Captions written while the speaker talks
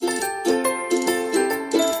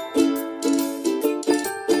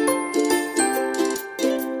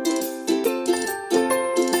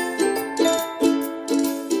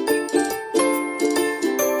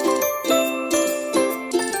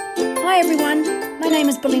everyone, my name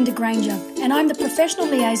is Belinda Granger and I'm the professional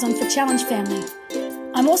liaison for Challenge Family.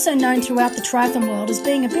 I'm also known throughout the triathlon world as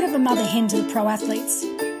being a bit of a mother hen to the pro athletes.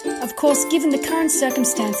 Of course, given the current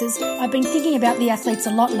circumstances, I've been thinking about the athletes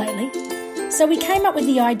a lot lately. So we came up with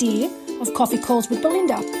the idea of Coffee Calls with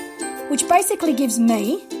Belinda, which basically gives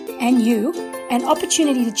me and you an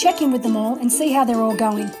opportunity to check in with them all and see how they're all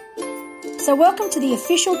going. So welcome to the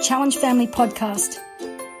official Challenge Family podcast.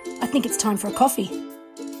 I think it's time for a coffee.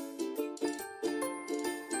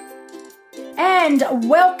 And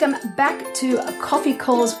welcome back to Coffee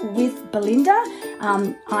Calls with Belinda.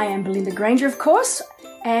 I am Belinda Granger, of course,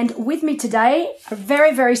 and with me today, a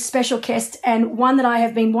very, very special guest and one that I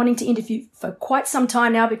have been wanting to interview for quite some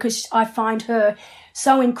time now because I find her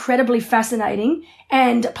so incredibly fascinating.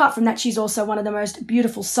 And apart from that, she's also one of the most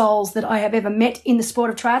beautiful souls that I have ever met in the sport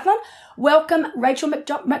of triathlon. Welcome, Rachel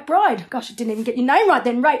McBride. Gosh, I didn't even get your name right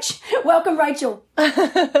then, Rach. Welcome, Rachel.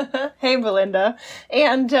 Hey, Belinda.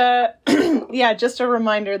 And yeah, just a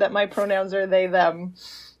reminder that my pronouns are they, them.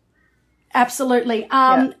 Absolutely.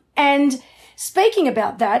 And speaking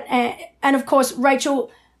about that, and of course,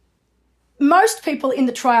 Rachel, most people in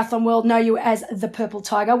the triathlon world know you as the Purple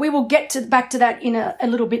Tiger. We will get back to that in a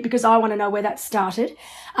little bit because I want to know where that started.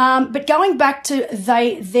 But going back to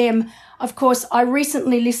they, them, of course, I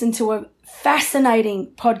recently listened to a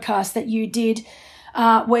fascinating podcast that you did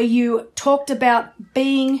where you talked about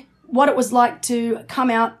what it was like to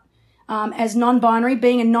come out as non-binary,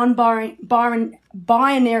 being a non-binary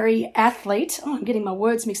athlete. Oh, I'm getting my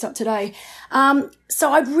words mixed up today.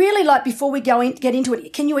 So I'd really like, before we get into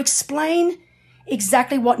it, can you explain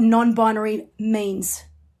exactly what non-binary means?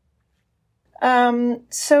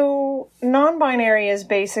 So non-binary is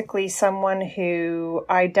basically someone who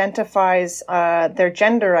identifies, their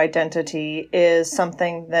gender identity is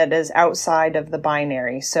something that is outside of the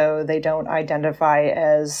binary. So they don't identify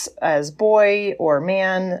as boy or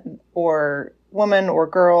man or woman or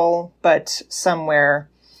girl, but somewhere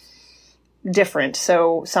different.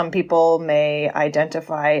 So some people may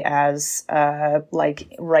identify as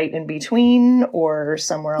like right in between or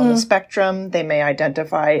somewhere on the spectrum. They may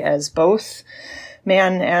identify as both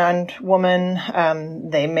man and woman.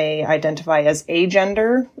 They may identify as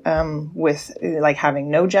agender, with like having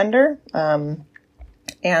no gender.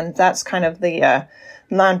 And that's kind of the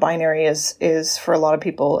non-binary is for a lot of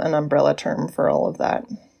people an umbrella term for all of that.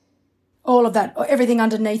 All of that, everything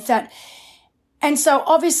underneath that. And so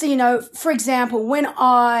obviously, you know, for example, when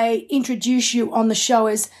I introduce you on the show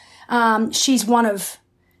as she's one of,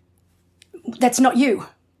 that's not you,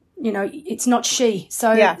 you know, it's not she.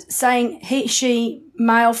 So saying he, she,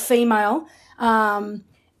 male, female,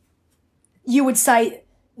 you would say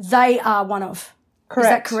they are one of. Correct. Is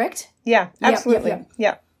that correct? Yeah, absolutely.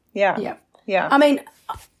 Yeah. I mean,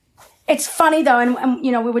 it's funny though, and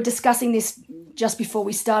you know, we were discussing this just before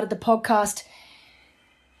we started the podcast.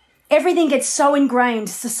 Everything gets so ingrained.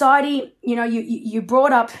 Society, you know, you're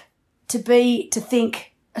brought up to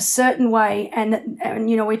think a certain way, and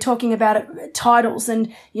you know, we're talking about it, titles,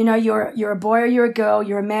 and you know, you're a boy or you're a girl,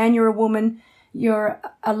 you're a man, you're a woman, you're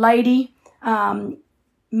a lady,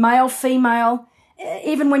 male, female.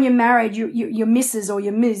 Even when you're married, you're Mrs. or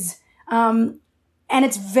you're Ms. And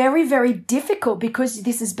it's very, very difficult because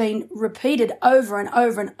this has been repeated over and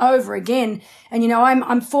over and over again. And, you know,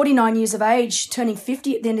 I'm 49 years of age, turning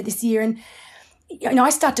 50 at the end of this year. And, you know, I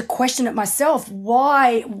start to question it myself.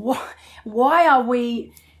 Why are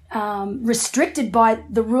we restricted by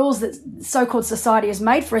the rules that so-called society has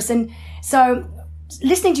made for us? And so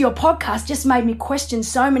listening to your podcast just made me question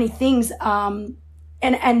so many things. And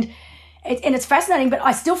it's fascinating, but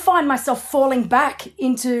I still find myself falling back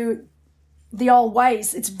into the old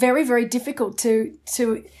ways. It's very, very difficult to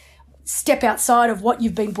step outside of what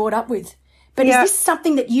you've been brought up with. But is this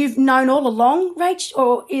something that you've known all along, Rach,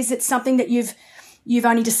 or is it something that you've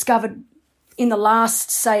only discovered in the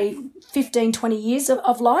last, say, 15, 20 years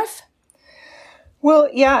of life? Well,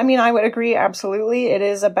 yeah, I mean, I would agree. Absolutely. It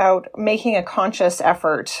is about making a conscious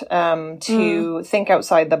effort to think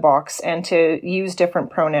outside the box and to use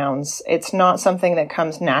different pronouns. It's not something that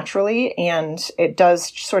comes naturally, and it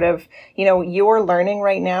does sort of, you know, your learning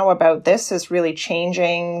right now about this is really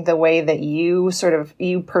changing the way that you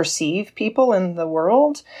perceive people in the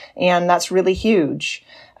world. And that's really huge.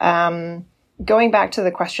 Going back to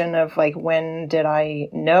the question of like, when did I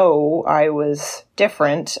know I was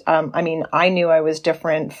different? I mean, I knew I was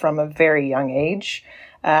different from a very young age.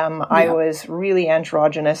 I was really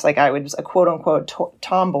androgynous. Like I was a quote unquote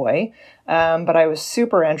tomboy. But I was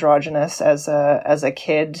super androgynous as a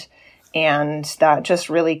kid. And that just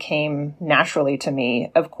really came naturally to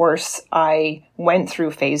me. Of course, I went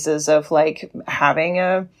through phases of like having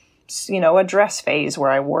a a dress phase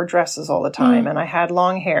where I wore dresses all the time and I had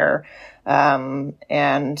long hair.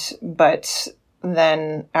 But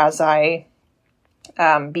then as I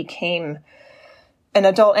became an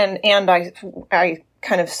adult and I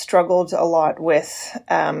kind of struggled a lot with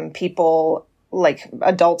people, like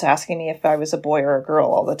adults asking me if I was a boy or a girl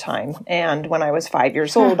all the time. And when I was 5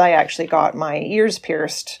 years old, I actually got my ears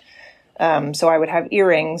pierced. So I would have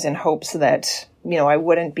earrings in hopes that, I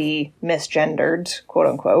wouldn't be misgendered, quote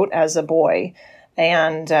unquote, as a boy.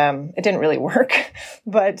 And it didn't really work,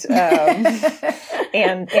 but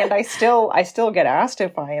and I still get asked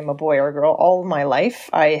if I am a boy or a girl. All my life,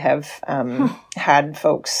 I have had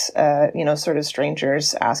folks, sort of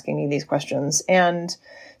strangers asking me these questions, and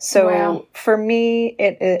so for me,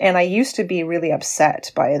 and I used to be really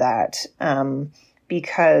upset by that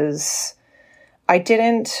because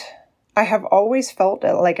I have always felt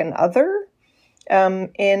like an other.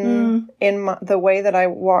 In the way that I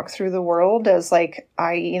walk through the world, as like,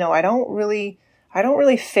 I don't really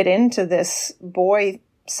fit into this boy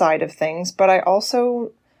side of things, but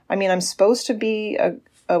I'm supposed to be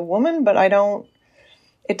a woman, but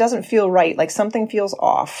it doesn't feel right. Like something feels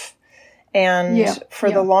off. And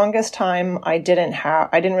for the longest time, I didn't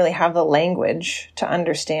really have the language to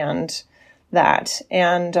understand that.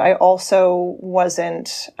 And I also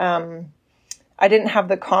I didn't have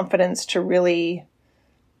the confidence to really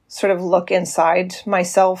sort of look inside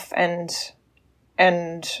myself and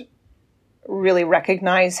really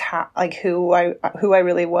recognize who I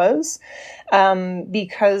really was,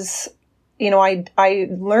 because I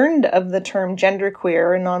learned of the term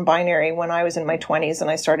genderqueer and non-binary when I was in my 20s and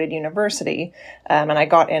I started university, and I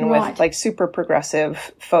got in with like super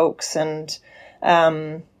progressive folks and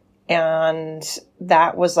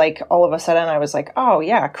that was like, all of a sudden I was like, oh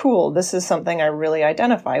yeah, cool. This is something I really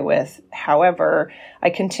identify with. However, I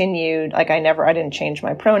continued, I didn't change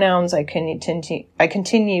my pronouns. I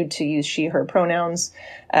continued to use she, her pronouns.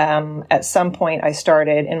 At some point I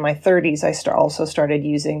started in my 30s, I also started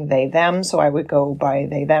using they, them. So I would go by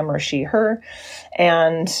they, them or she, her.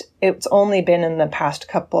 And it's only been in the past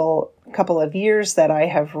couple of years that I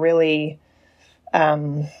have really,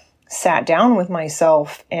 sat down with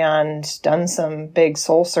myself and done some big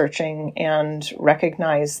soul searching and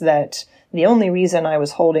recognized that the only reason I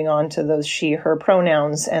was holding on to those she, her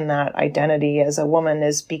pronouns and that identity as a woman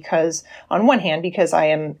is because, on one hand, because I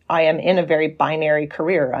am in a very binary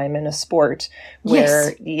career. I'm in a sport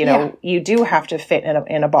where, you do have to fit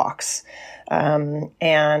in a box.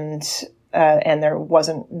 And there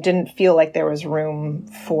didn't feel like there was room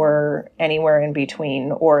for anywhere in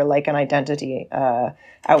between or like an identity,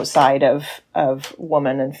 outside of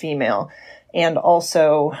woman and female. And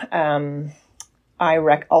also, I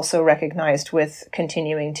also recognized with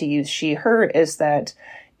continuing to use she, her is that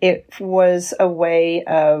it was a way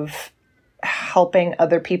of helping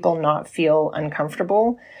other people not feel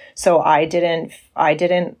uncomfortable. So I didn't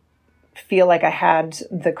feel like I had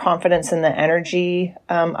the confidence and the energy,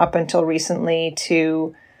 up until recently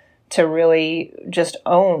to really just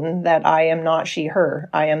own that I am not she, her.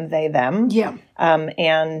 I am they, them. Yeah.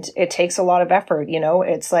 And it takes a lot of effort.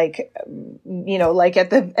 It's like, like at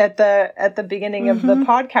the beginning of the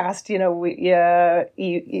podcast,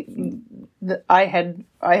 I had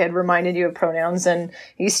reminded you of pronouns and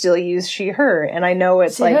you still use she, her. And I know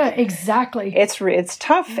it's exactly. It's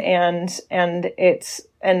tough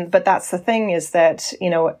but that's the thing is that,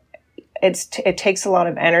 it takes a lot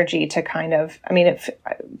of energy to kind of,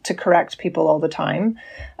 to correct people all the time.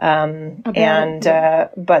 But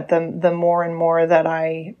the more and more that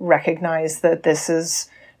I recognize that this is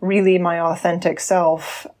really my authentic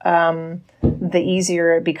self, the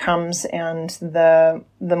easier it becomes and the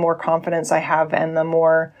more confidence I have and the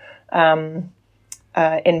more,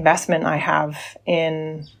 investment I have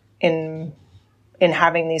in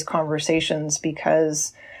having these conversations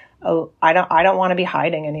because I don't want to be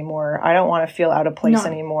hiding anymore. I don't want to feel out of place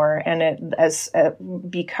anymore. And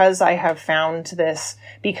because I have found this,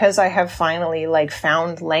 because I have finally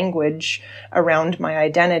found language around my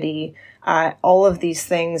identity, all of these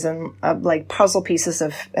things and puzzle pieces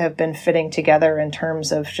have been fitting together in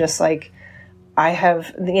terms of just I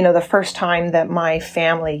have, the first time that my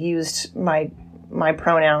family used my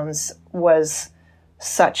pronouns was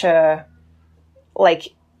such a,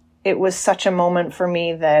 it was such a moment for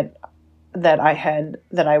me that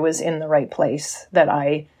I was in the right place, that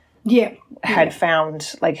I had found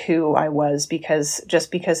who I was because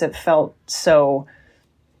it felt so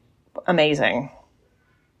amazing.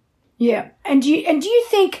 Yeah. And do you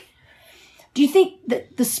think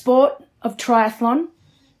that the sport of triathlon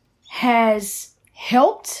has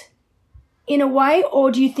helped in a way,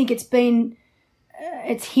 or do you think it's been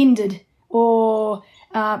it's hindered or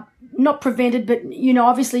not prevented, but, you know,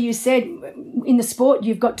 obviously you said in the sport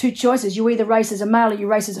you've got two choices. You either race as a male or you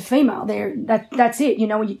race as a female. That's it. You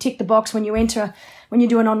know, when you tick the box when you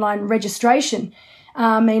do an online registration.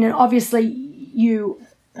 And obviously you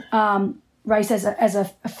race as a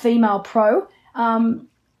female pro.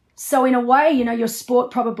 So in a way, you know, your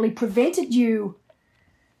sport probably prevented you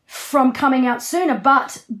from coming out sooner.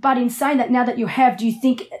 But in saying that, now that you have, do you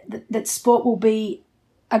think that sport will be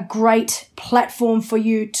a great platform for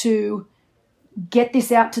you to get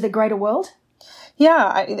this out to the greater world?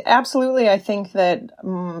 Yeah, absolutely. I think that,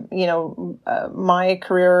 my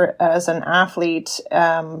career as an athlete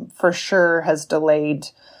for sure has delayed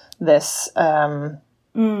this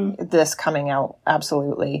this coming out.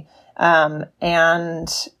 Absolutely.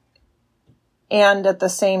 And at the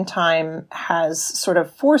same time has sort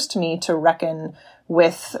of forced me to reckon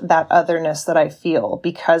with that otherness that I feel,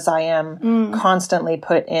 because I am constantly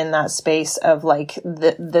put in that space of like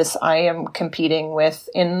this I am competing with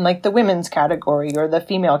in like the women's category or the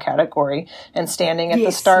female category, and standing at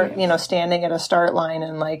the start, standing at a start line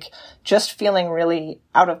and like just feeling really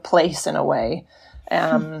out of place in a way.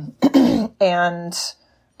 And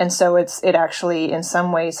so it actually in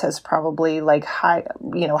some ways has probably like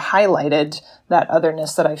highlighted that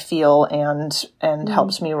otherness that I feel and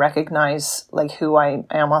helps me recognize like who I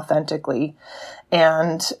am authentically.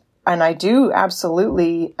 And I do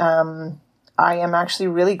absolutely, I am actually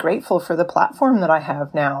really grateful for the platform that I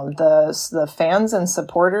have now, the fans and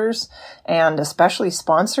supporters and especially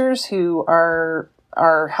sponsors who are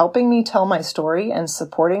helping me tell my story and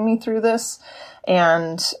supporting me through this.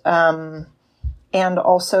 And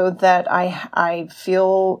also that I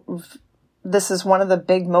feel this is one of the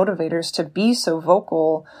big motivators to be so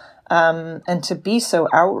vocal, and to be so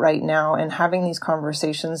out right now and having these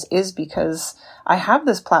conversations is because I have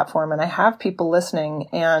this platform and I have people listening,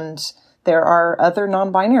 and there are other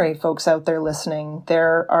non-binary folks out there listening.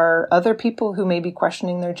 There are other people who may be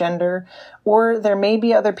questioning their gender, or there may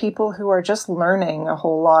be other people who are just learning a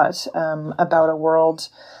whole lot, about a world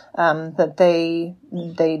that they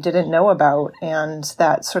didn't know about, and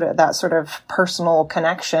that sort of personal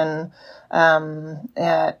connection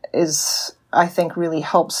is, I think, really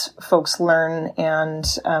helps folks learn and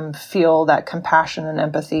feel that compassion and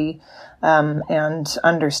empathy, and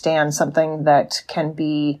understand something that can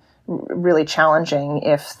be really challenging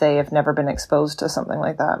if they have never been exposed to something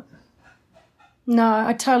like that. No,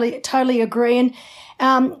 I totally agree.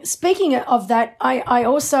 And speaking of that, I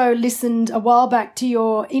also listened a while back to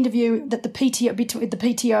your interview that the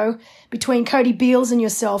PTO between Cody Beals and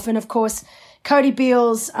yourself. And of course, Cody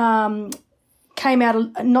Beals came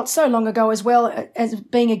out not so long ago as well as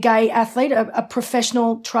being a gay athlete, a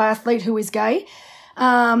professional triathlete who is gay.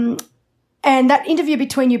 And that interview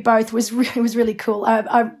between you both was really cool.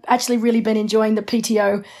 I've actually really been enjoying the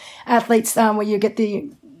PTO athletes, where you get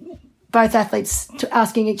both athletes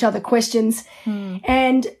asking each other questions.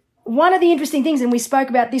 And one of the interesting things, and we spoke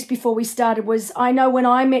about this before we started, was I know when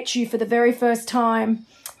I met you for the very first time,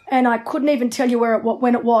 and I couldn't even tell you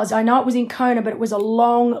when it was. I know it was in Kona, but it was a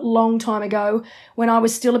long, long time ago when I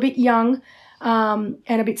was still a bit young, and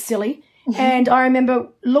a bit silly. And I remember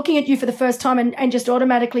looking at you for the first time and just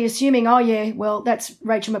automatically assuming, oh yeah, well, that's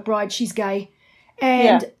Rachel McBride, she's gay.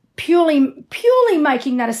 And purely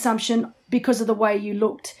making that assumption because of the way you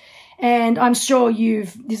looked. And I'm sure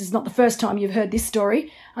this is not the first time you've heard this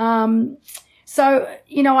story. So,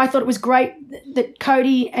 I thought it was great that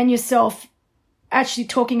Cody and yourself actually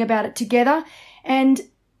talking about it together. And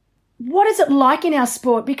what is it like in our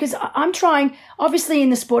sport? Because I'm trying, obviously in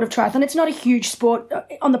the sport of triathlon, it's not a huge sport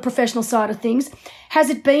on the professional side of things. Has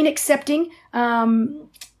it been accepting?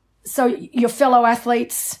 So your fellow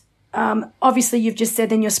athletes, obviously you've just said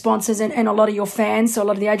then your sponsors and a lot of your fans, so a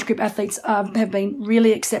lot of the age group athletes have been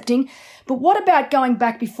really accepting. But what about going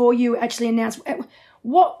back before you actually announced,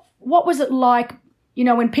 what was it like,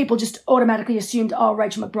 when people just automatically assumed, oh,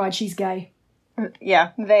 Rachel McBride, she's gay?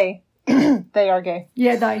 Yeah, they are gay.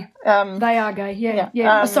 Yeah, they are gay.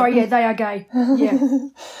 Yeah. Sorry, they are gay. Yeah.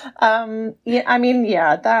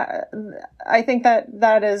 I think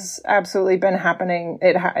that has absolutely been happening.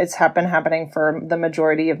 It's been happening for the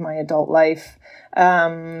majority of my adult life.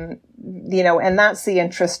 And that's the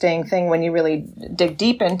interesting thing when you really dig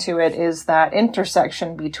deep into it, is that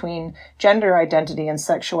intersection between gender identity and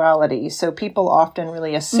sexuality. So people often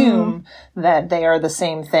really assume that they are the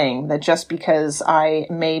same thing, that just because I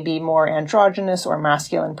may be more androgynous or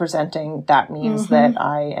masculine presenting, that means that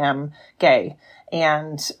I am gay.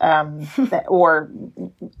 and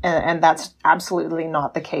that's absolutely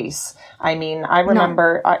not the case. I mean, I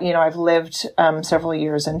remember, I've lived several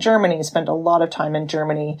years in Germany, spent a lot of time in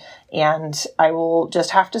Germany, and I will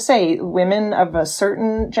just have to say, women of a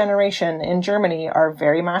certain generation in Germany are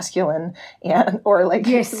very masculine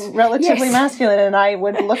relatively masculine. And I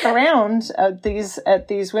would look around at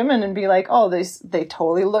these women and be like, oh, they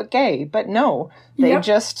totally look gay, but no, they're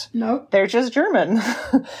just German.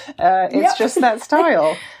 It's just that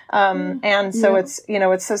style. And so it's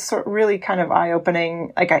a sort of really kind of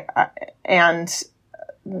eye-opening,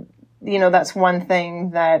 that's one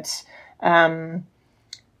thing that,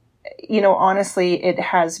 honestly, it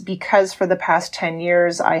has, because for the past 10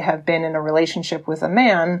 years, I have been in a relationship with a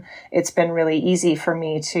man. It's been really easy for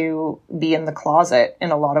me to be in the closet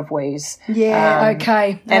in a lot of ways. Yeah.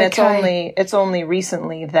 Okay. And it's only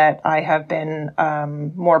recently that I have been,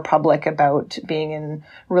 more public about being in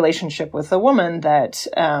relationship with a woman that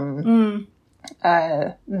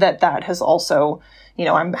has also,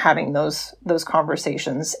 I'm having those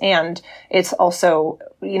conversations. And it's also,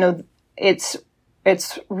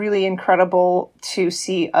 it's really incredible to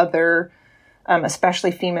see other,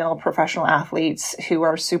 especially female professional athletes who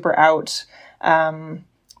are super out.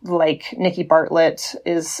 Like Nikki Bartlett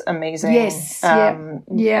is amazing. Yes. And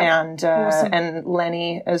awesome. And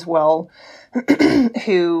Lenny as well,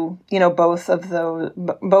 who, both of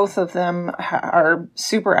them are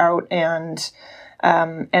super out, and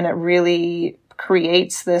it really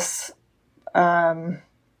creates this,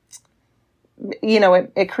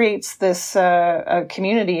 it creates this a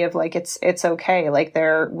community of like it's okay, like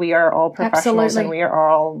we are all professionals. Absolutely. And we are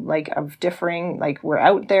all like of differing, like we're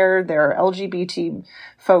out there. There are LGBT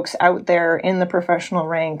folks out there in the professional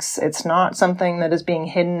ranks. It's not something that is being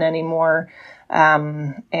hidden anymore.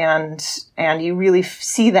 And you really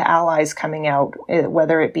see the allies coming out,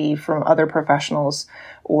 whether it be from other professionals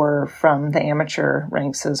or from the amateur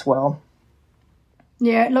ranks as well.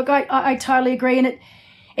 Yeah, look, I totally agree, and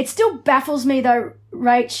it still baffles me, though,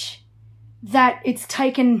 Rach, that it's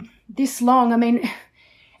taken this long. I mean,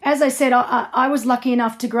 as I said, I was lucky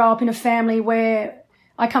enough to grow up in a family where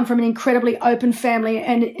I come from an incredibly open family,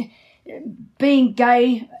 and being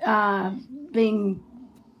gay, being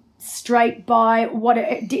straight, bi,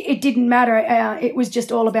 it didn't matter. It was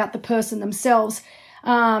just all about the person themselves.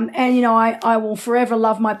 And, I will forever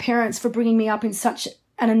love my parents for bringing me up in such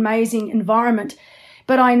an amazing environment.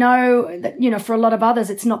 But I know that, for a lot of others,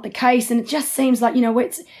 it's not the case. And it just seems like,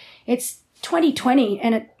 it's 2020,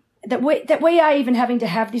 and that we are even having to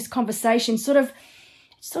have this conversation sort of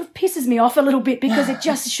pisses me off a little bit, because it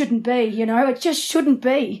just shouldn't be, it just shouldn't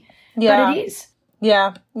be. Yeah. But it is.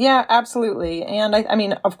 Yeah, absolutely. And I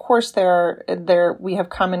mean, of course, we have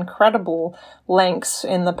come incredible lengths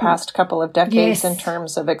in the past couple of decades in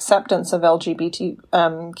terms of acceptance of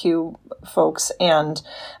LGBTQ folks. And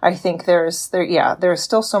I think there's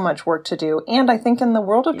still so much work to do. And I think in the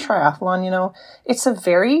world of triathlon, it's a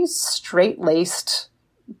very straight-laced,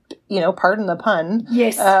 pardon the pun.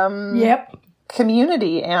 Yes.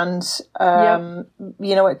 Community. And,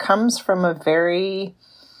 it comes from a very...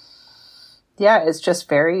 Yeah, it's just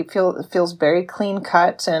feels very clean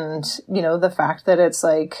cut. And, the fact that it's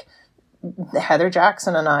like Heather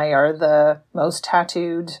Jackson and I are the most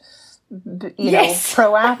tattooed,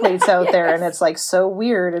 pro athletes out there. And it's like so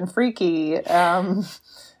weird and freaky. The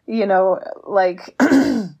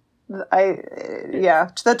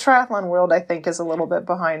triathlon world, I think, is a little bit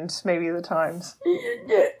behind maybe the times.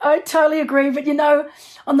 I totally agree. But,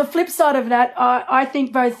 on the flip side of that, I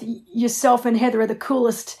think both yourself and Heather are the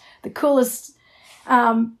coolest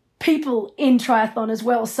people in triathlon as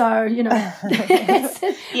well. So,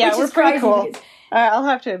 yeah, we're pretty cool. I'll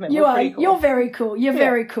have to admit, cool. You're very cool. You're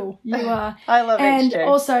very cool. You are. I love and HJ.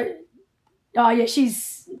 Also,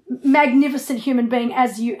 she's magnificent human being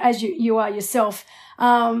as you are yourself.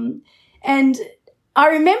 And I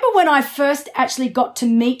remember when I first actually got to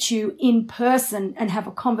meet you in person and have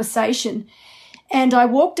a conversation, and I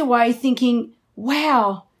walked away thinking,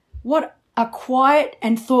 wow, what a quiet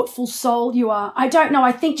and thoughtful soul you are. I don't know.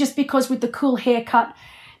 I think just because with the cool haircut,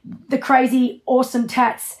 the crazy, awesome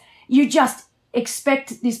tats, you just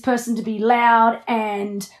expect this person to be loud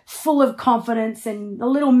and full of confidence and a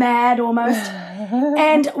little mad almost.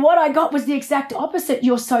 And what I got was the exact opposite.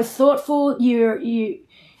 You're so thoughtful. You're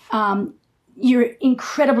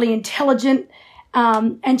incredibly intelligent,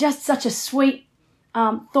 and just such a sweet,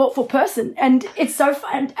 thoughtful person. And it's so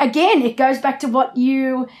fun. Again, it goes back to what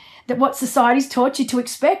society's taught you to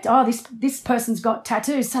expect. Oh, this person's got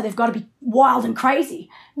tattoos, so they've got to be wild and crazy.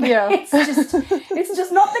 But it's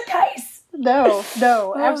just not the case. No,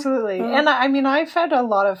 absolutely. And I mean, I've had a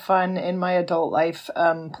lot of fun in my adult life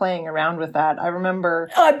playing around with that. I remember.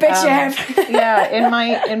 Oh, I bet you have. Yeah, in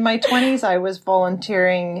my 20s, I was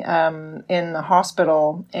volunteering in the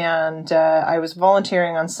hospital, and I was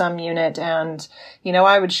volunteering on some unit, and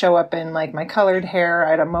I would show up in like my colored hair.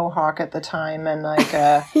 I had a mohawk at the time, and like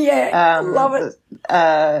love it.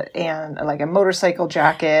 And like a motorcycle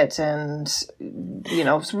jacket, and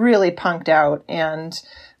was really punked out. And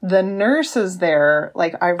the nurses there,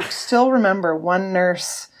 like I still remember one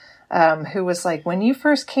nurse who was like, when you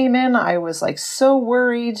first came in, I was like so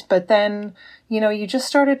worried, but then, you just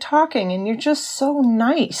started talking and you're just so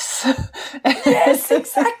nice. Yes,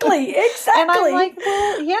 exactly. And I'm like,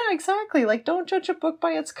 well, yeah, exactly. Like, don't judge a book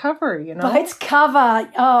by its cover, By its cover.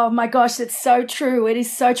 Oh my gosh, it's so true. It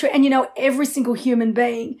is so true. And every single human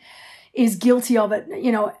being is guilty of it,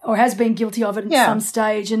 or has been guilty of it at some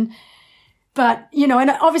stage. But,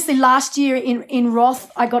 and obviously last year in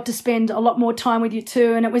Roth, I got to spend a lot more time with you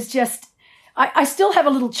too. And it was just, I still have a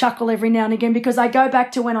little chuckle every now and again because I go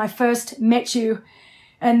back to when I first met you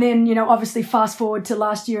and then, obviously fast forward to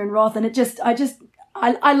last year in Roth. And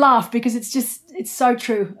I laugh because it's so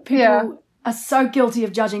true. People are so guilty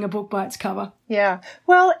of judging a book by its cover. Yeah.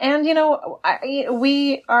 Well, and,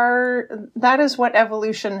 that is what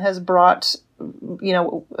evolution has brought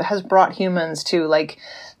humans to. Like,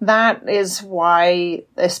 that is why,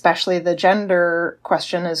 especially the gender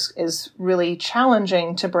question is really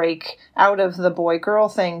challenging to break out of the boy-girl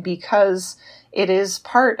thing, because it is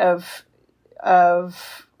part of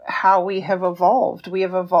how we have evolved. We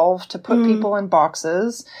have evolved to put people in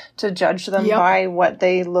boxes, to judge them by what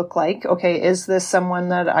they look like. Okay, is this someone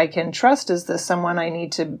that I can trust? Is this someone I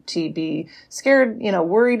need to be scared,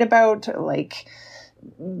 worried about? Like,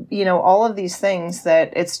 all of these things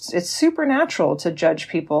that it's supernatural to judge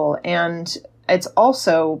people. And it's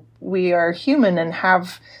also, we are human and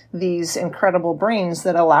have these incredible brains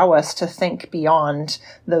that allow us to think beyond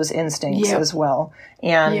those instincts as well.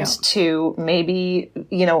 And to maybe,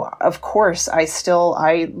 of course,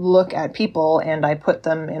 I look at people and I put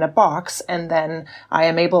them in a box, and then I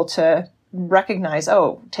am able to recognize,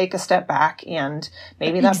 take a step back, and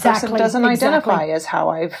maybe that person doesn't identify as how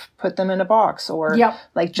I've put them in a box, or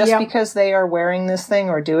because they are wearing this thing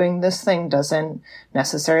or doing this thing doesn't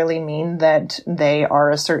necessarily mean that they are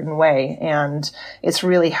a certain way. And it's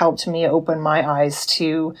really helped me open my eyes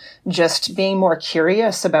to just being more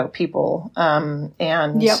curious about people, and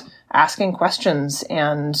asking questions,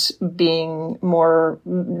 and being more,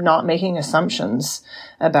 not making assumptions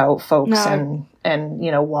about folks. And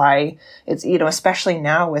why it's, especially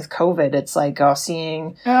now with COVID, it's like,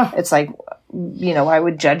 it's like, I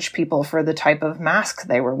would judge people for the type of mask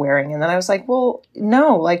they were wearing. And then I was like, well,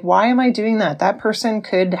 no, like, why am I doing that? That person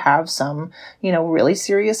could have some, really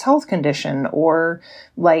serious health condition, or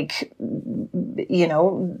like,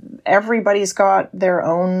 everybody's got their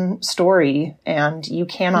own story, and you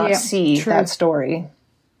cannot see that story.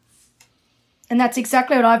 And that's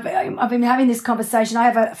exactly what I've been having this conversation. I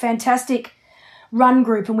have a fantastic run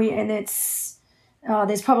group, and it's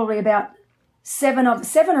there's probably about seven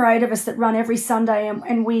or eight of us that run every Sunday,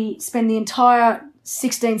 and we spend the entire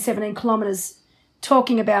 17 kilometres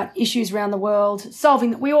talking about issues around the world,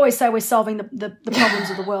 we always say we're solving the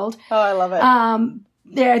problems of the world. Oh, I love it.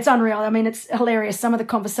 Yeah, it's unreal. I mean, it's hilarious, some of the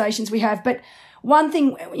conversations we have. But one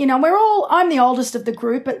thing, I'm the oldest of the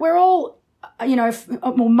group, but we're all,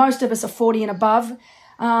 most of us are 40 and above.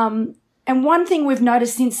 And one thing we've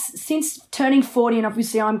noticed since turning 40, and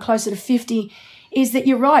obviously I'm closer to 50, is that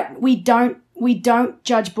you're right. We don't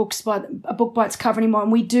judge a book by its cover anymore,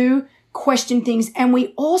 and we do question things. And we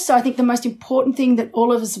also, I think the most important thing that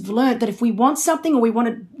all of us have learned, that if we want something or we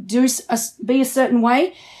want to be a certain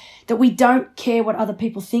way, that we don't care what other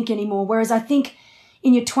people think anymore. Whereas I think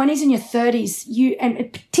in your 20s and your 30s,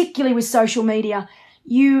 and particularly with social media,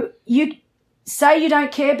 you say you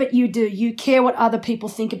don't care, but you do. You care what other people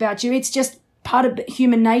think about you. It's just part of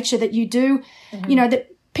human nature that you do, that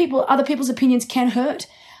other people's opinions can hurt.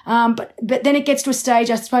 But then it gets to a stage,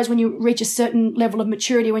 I suppose, when you reach a certain level of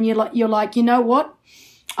maturity, when you're like, you know what?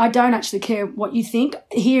 I don't actually care what you think.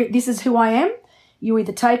 Here, this is who I am. You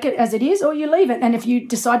either take it as it is or you leave it. And if you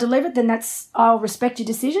decide to leave it, then I'll respect your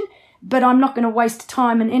decision. But I'm not going to waste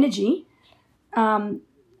time and energy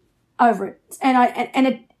over it.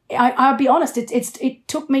 And I'll be honest, it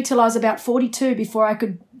took me till I was about 42 before I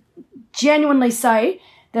could genuinely say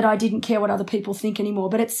that I didn't care what other people think anymore.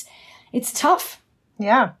 But it's tough.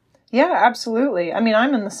 Yeah. Yeah, absolutely. I mean,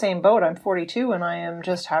 I'm in the same boat. I'm 42 and I am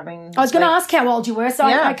just having... I was going to ask how old you were. So,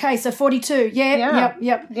 okay, so 42. Yeah.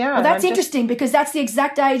 Yeah. Well, that's interesting because that's the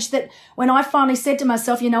exact age that when I finally said to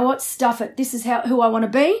myself, you know what, stuff it. This is who I want to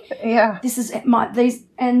be. Yeah. This is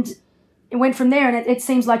and it went from there, and it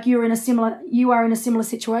seems like you are in a similar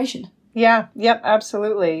situation. Yeah. Yep.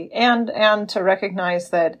 Absolutely. And to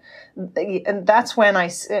recognize that, and that's when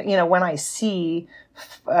when I see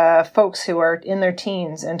folks who are in their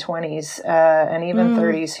teens and 20s and even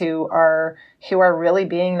 30s who are really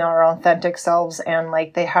being their authentic selves, and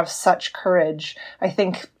like they have such courage. I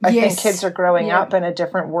think kids are growing up in a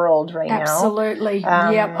different world right now. Absolutely.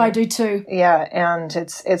 I do too. Yeah, and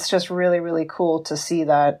it's just really, really cool to see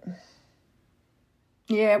that.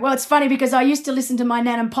 Yeah, well, it's funny because I used to listen to my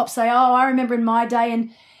nan and pop say, "Oh, I remember in my day," and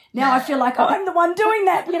now I feel like I'm the one doing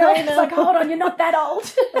that. You know, it's like, hold on, you're not that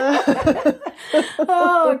old.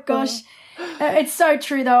 Oh gosh, it's so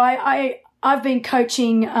true though. I've been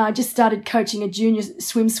coaching. Just started coaching a junior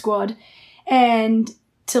swim squad, and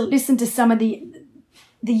to listen to some of the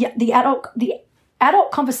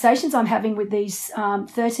adult conversations I'm having with these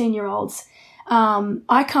 13-year-olds,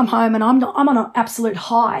 I come home and I'm on an absolute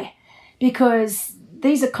high because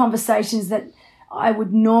these are conversations that I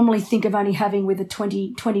would normally think of only having with a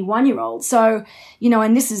 20, 21-year-old. So,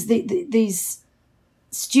 and this is these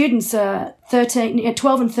students are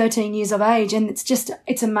 12 and 13 years of age, and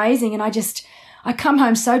it's amazing. And I come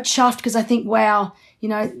home so chuffed because I think, wow,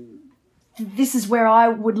 this is where I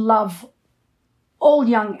would love all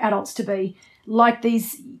young adults to be, like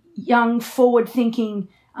these young, forward-thinking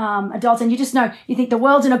adults. And you think the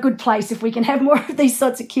world's in a good place. If we can have more of these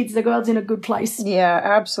sorts of kids, the world's in a good place. Yeah,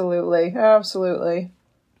 absolutely. Absolutely.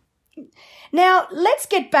 Now, let's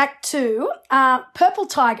get back to Purple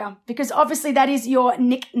Tiger, because obviously that is your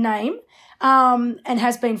nickname and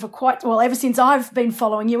has been for ever since I've been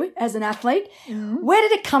following you as an athlete. Mm-hmm. Where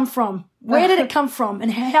did it come from?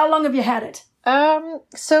 And how long have you had it?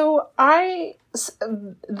 So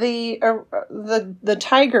the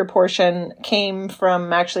tiger portion came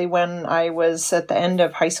from actually when I was at the end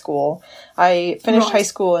of high school. I finished high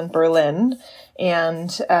school in Berlin,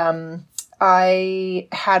 and I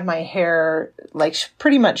had my hair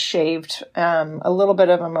pretty much shaved, a little bit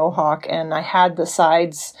of a mohawk, and I had the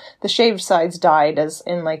shaved sides dyed as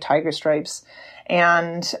in tiger stripes.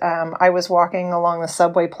 And I was walking along the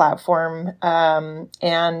subway platform,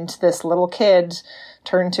 and this little kid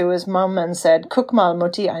turned to his mom and said, "Guck mal,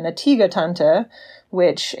 Mutti, eine Tigertante,"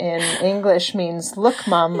 which in English means, "Look,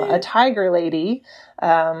 Mom, a tiger lady."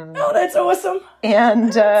 Oh, that's awesome.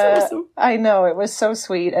 And that's awesome. I know, it was so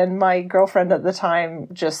sweet. And my girlfriend at the time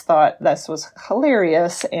just thought this was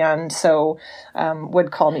hilarious, and so would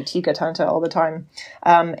call me Tiga Tante all the time.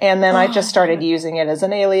 And then I just started using it as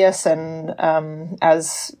an alias and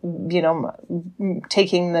as,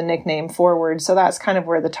 taking the nickname forward. So that's kind of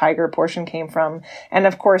where the tiger portion came from. And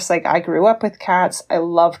of course, I grew up with cats. I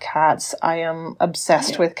love cats. I am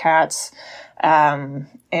obsessed with cats.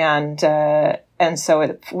 And so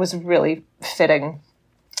it was really fitting.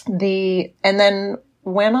 And then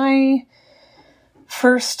when I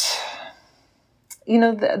first,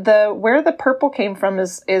 where the purple came from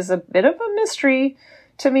is a bit of a mystery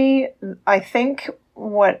to me. I think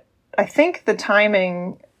the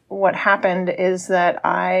timing, what happened is that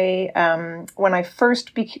when I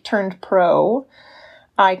first turned pro,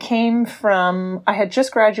 I had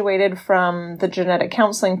just graduated from the genetic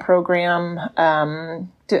counseling program,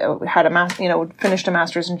 finished a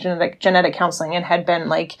master's in genetic counseling, and had been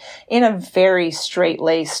in a very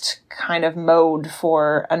straight-laced kind of mode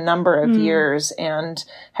for a number of years, and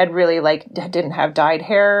had really didn't have dyed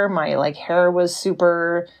hair. My hair was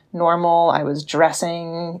super normal. I was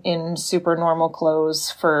dressing in super normal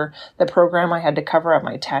clothes for the program. I had to cover up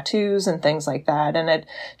my tattoos and things like that, and it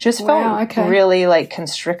just felt really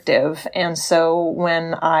constrictive. And so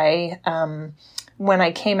when I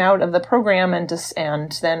came out of the program and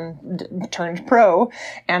then turned pro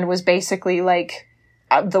and was basically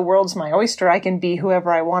the world's my oyster, I can be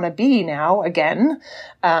whoever I want to be now again.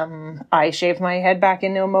 I shaved my head back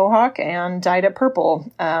into a mohawk and dyed it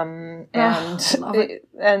purple. And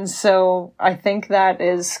so I think that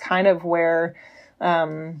is kind of where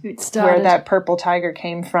that purple tiger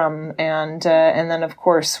came from. And then of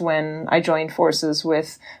course, when I joined forces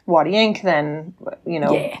with Waddy Inc., then,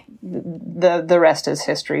 the rest is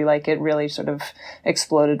history. It really sort of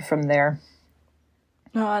exploded from there.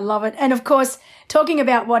 Oh, I love it. And of course, talking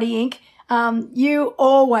about Waddy Inc., you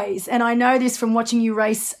always, and I know this from watching you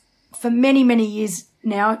race for many, many years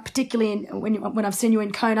now, particularly when I've seen you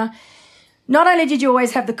in Kona, not only did you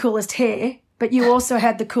always have the coolest hair, but you also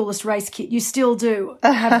had the coolest race kit. You still do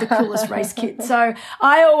have the coolest race kit. So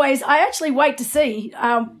I actually wait to see,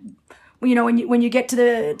 when you get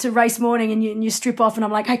to race morning and you strip off, and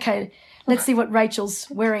I'm like, okay, let's see what Rachel's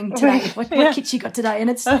wearing today. What kit she got today,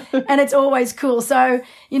 and it's always cool. So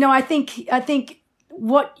I think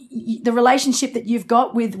what the relationship that you've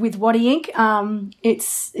got with Wattie Inc.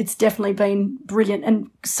 It's definitely been brilliant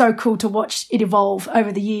and so cool to watch it evolve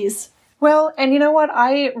over the years. Well, and you know what?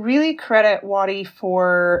 I really credit Wattie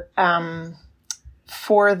for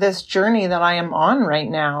this journey that I am on right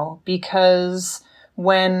now, because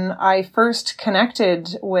when I first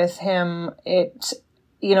connected with him,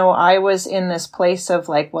 I was in this place of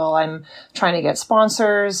like, well, I'm trying to get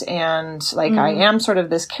sponsors and like I am sort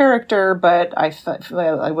of this character, but I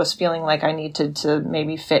was feeling like I needed to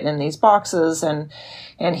maybe fit in these boxes. And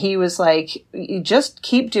he was like, you just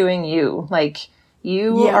keep doing you. Like,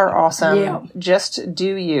 you are awesome. Yeah. Just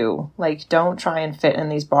do you. Like, don't try and fit in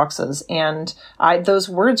these boxes. And those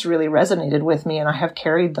words really resonated with me, and I have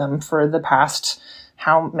carried them for the past,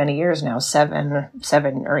 how many years now? 7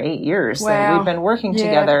 or 8 years that we've been working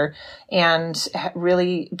together, and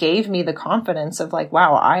really gave me the confidence of like,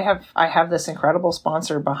 wow, I have this incredible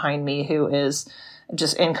sponsor behind me who is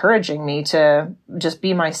just encouraging me to just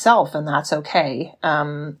be myself, and that's okay.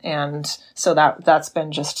 And so that's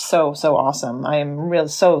been just so awesome. I am really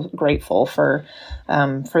so grateful for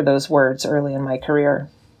those words early in my career.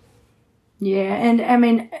 Yeah. And I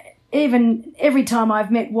mean, even every time I've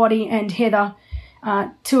met Wattie and Heather,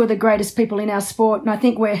 two of the greatest people in our sport, and I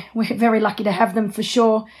think we're very lucky to have them for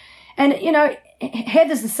sure. And,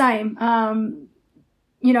 Heather's the same.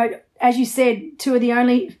 As you said, two of the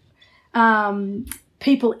only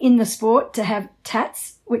people in the sport to have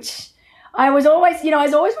tats, which I was always one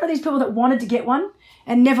of these people that wanted to get one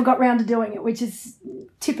and never got round to doing it, which is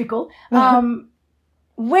typical.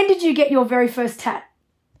 When did you get your very first tat?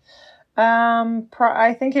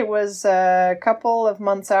 I think it was a couple of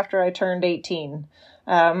months after I turned 18.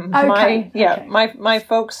 My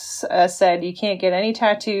folks said you can't get any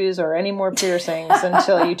tattoos or any more piercings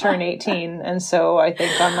until you turn 18. And so I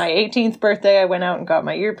think on my 18th birthday, I went out and got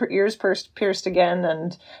my ears pierced again.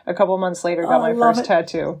 And a couple months later, got my first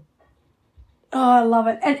tattoo. Oh, I love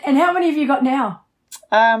it. And how many have you got now?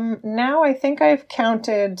 Now I think I've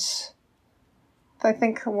counted, I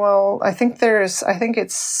think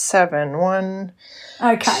it's 7. 1,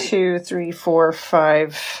 2, 3, 4,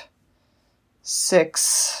 5,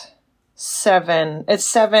 6, 7. It's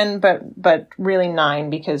 7, but really 9,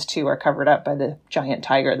 because 2 are covered up by the giant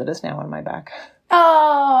tiger that is now on my back.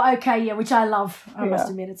 Oh, okay. Yeah. Which I love. I must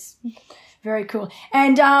admit, it's very cool.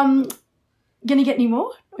 And, gonna get any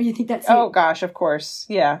more? Or you think that's it? Oh gosh, of course.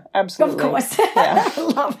 Yeah, absolutely. Of course. Yeah. I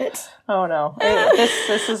love it. Oh no.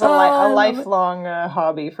 This is a lifelong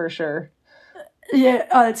hobby for sure. Yeah.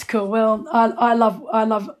 Oh, that's cool. Well,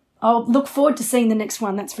 I'll look forward to seeing the next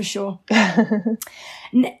one. That's for sure.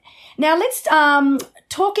 Now let's,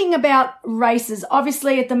 talking about races.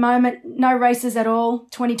 Obviously at the moment, no races at all,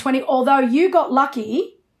 2020, although you got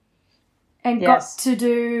lucky and got to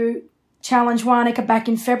do Challenge Wanaka back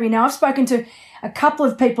in February. Now, I've spoken to a couple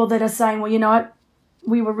of people that are saying, well,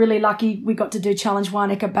 we were really lucky we got to do Challenge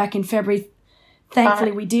Wanaka back in February.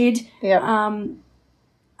 Thankfully, we did. Yeah.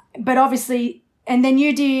 But obviously, and then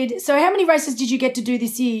you did. So how many races did you get to do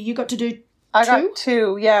this year? You got to do 2? I got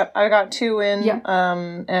 2. Yeah, I got 2 in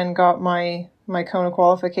and got my Kona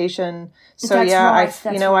qualification. So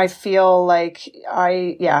I feel like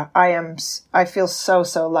I feel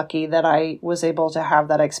so lucky that I was able to have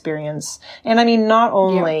that experience. And I mean, not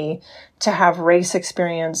only to have race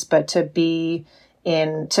experience, but to be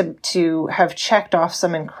to have checked off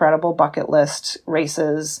some incredible bucket list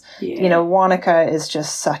races. Wanaka is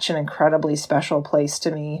just such an incredibly special place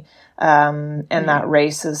to me. And that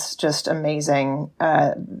race is just amazing.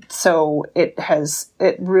 So it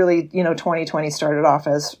really, 2020 started off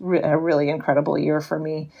as a really incredible year for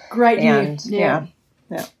me. Great year. Yeah.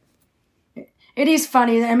 It is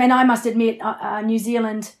funny. I mean, I must admit, New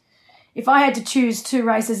Zealand, if I had to choose 2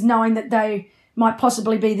 races, knowing that they might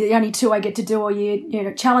possibly be the only 2 I get to do all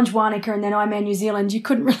year, Challenge Wanaka and then Ironman New Zealand, you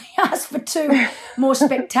couldn't really ask for 2 more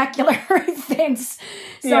spectacular events.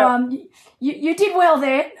 So, You did well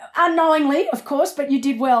there, unknowingly, of course, but you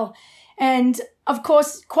did well. And, of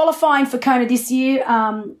course, qualifying for Kona this year,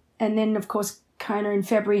 and then, of course, Kona in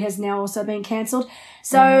February has now also been cancelled.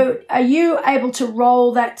 So are you able to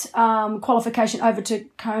roll that qualification over to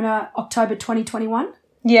Kona October 2021?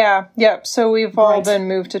 Yeah. So we've all been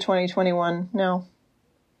moved to 2021 now.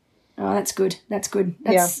 Oh, that's good. Well,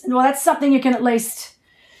 that's something you can at least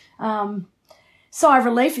sigh of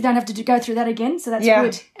relief. You don't have to go through that again, so that's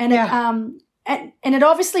good. And and it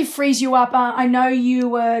obviously frees you up. I know you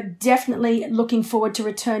were definitely looking forward to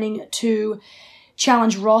returning to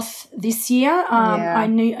Challenge Roth this year. I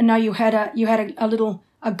know you had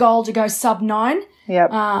a goal to go sub 9.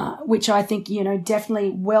 Which I think,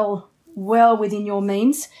 definitely well within your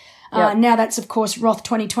means. Now that's, of course, Roth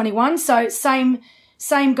 2021. So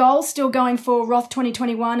same goal, still going for Roth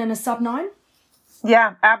 2021 and a sub 9?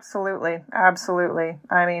 Yeah, absolutely. Absolutely.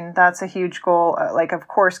 I mean, that's a huge goal. Of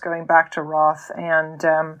course, going back to Roth and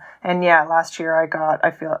last year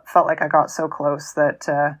felt like I got so close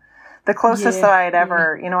that, the closest that I had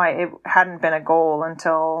ever, it hadn't been a goal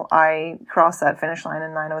until I crossed that finish line in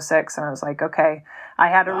 9:06, and I was like, okay, I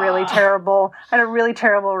had a really terrible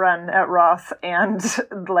run at Roth, and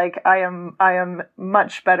I am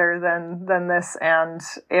much better than this, and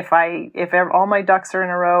if all my ducks are in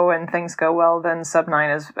a row and things go well, then sub 9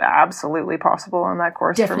 is absolutely possible on that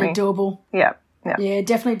course for me. Definitely doable. Yeah,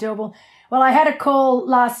 definitely doable. Well, I had a call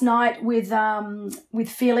last night with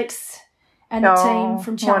Felix and the team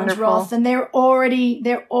from Challenge wonderful. Roth, and they're already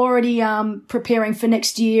preparing for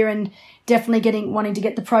next year and definitely wanting to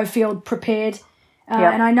get the pro field prepared.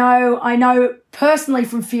 And I know personally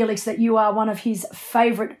from Felix that you are one of his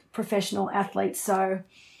favorite professional athletes. So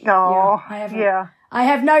I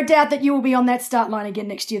have no doubt that you will be on that start line again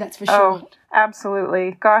next year. That's for sure. Oh,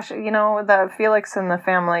 absolutely. Gosh, the Felix and the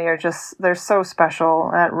family they're so special.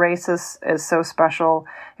 That race is so special.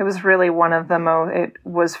 It was really one of the it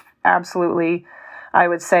was absolutely, I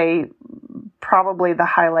would say, probably the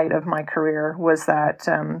highlight of my career was that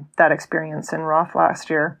experience in Roth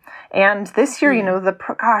last year. And this year,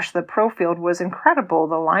 the pro field was incredible.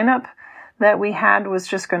 The lineup that we had was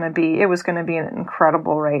going to be an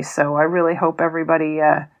incredible race. So I really hope everybody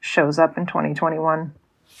shows up in 2021.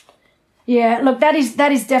 Yeah, look, that is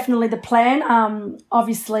definitely the plan.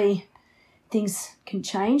 Obviously, things can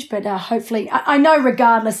change, but hopefully, I know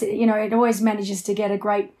regardless, it always manages to get a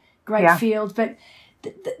great field. But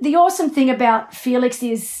the awesome thing about Felix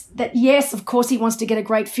is that, yes, of course, he wants to get a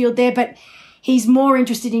great field there, but he's more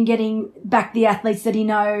interested in getting back the athletes that he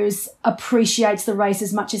knows appreciates the race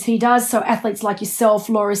as much as he does. So athletes like yourself,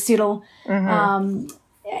 Laura Siddle,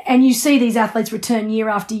 and you see these athletes return year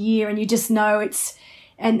after year, and you just know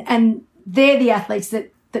and they're the athletes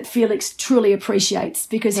that Felix truly appreciates,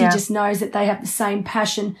 because he just knows that they have the same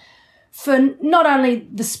passion for not only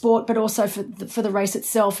the sport but also for the race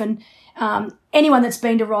itself. And anyone that's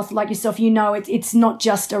been to Roth like yourself, it's not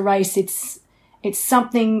just a race. It's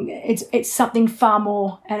something far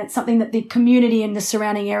more, and it's something that the community and the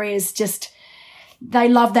surrounding areas they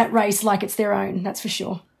love that race like it's their own. That's for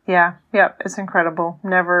sure. Yeah, it's incredible.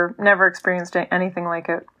 Never experienced anything like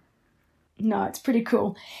it. No, it's pretty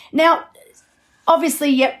cool. Now,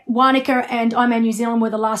 obviously, Wanaka and Ironman New Zealand were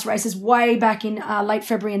the last races way back in late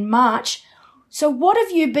February and March. So what have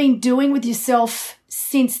you been doing with yourself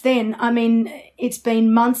since then? I mean, it's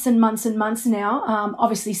been months and months and months now.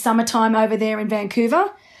 Obviously, summertime over there in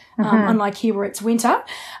Vancouver, unlike here where it's winter.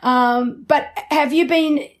 But have you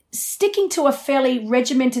been sticking to a fairly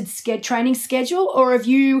regimented training schedule, or have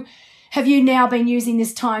you now been using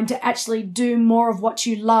this time to actually do more of what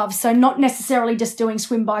you love? So not necessarily just doing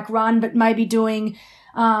swim, bike, run, but maybe doing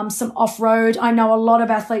some off-road. I know a lot of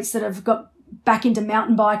athletes that have got back into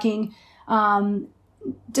mountain biking,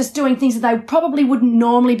 just doing things that they probably wouldn't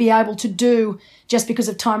normally be able to do just because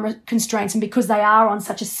of time constraints and because they are on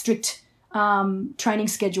such a strict training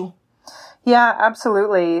schedule. Yeah,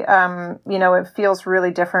 absolutely. It feels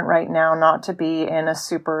really different right now not to be in a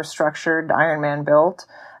super structured Ironman build.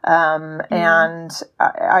 And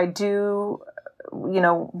I do,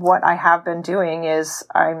 what I have been doing is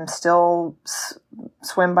I'm still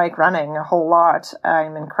swim, bike, running a whole lot.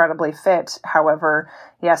 I'm incredibly fit. However,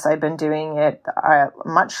 yes, I've been doing it in a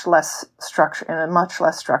much less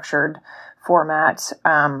structured format.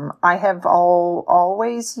 I have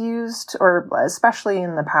always used, or especially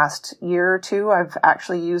in the past year or two, I've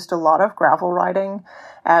actually used a lot of gravel riding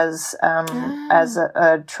as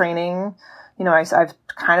a training. I've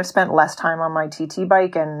kind of spent less time on my TT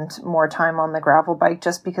bike and more time on the gravel bike,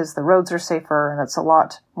 just because the roads are safer and it's a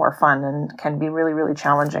lot more fun and can be really, really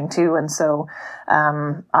challenging too. And so,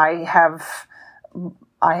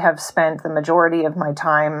 I have spent the majority of my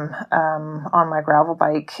time, on my gravel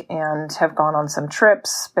bike and have gone on some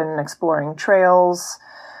trips, been exploring trails.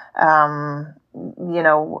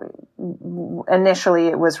 Initially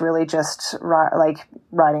it was really just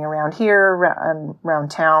riding around here,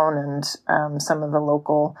 around town and some of the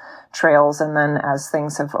local trails. And then as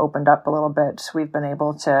things have opened up a little bit, we've been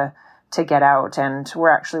able to get out, and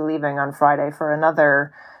we're actually leaving on Friday for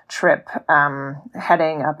another trip,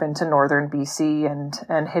 heading up into northern BC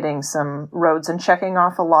and hitting some roads and checking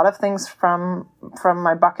off a lot of things from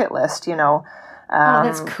my bucket list, you know.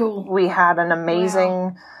 That's cool. We had an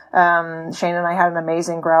amazing, Shane and I had an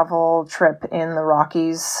amazing gravel trip in the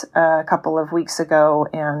Rockies a couple of weeks ago.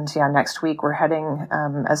 And next week we're heading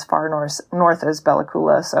as far north as Bella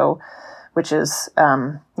Coola. So, which is,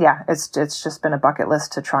 it's just been a bucket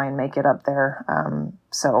list to try and make it up there.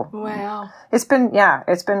 Wow. It's been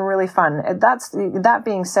really fun. That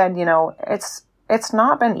being said, you know, it's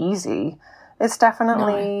not been easy. It's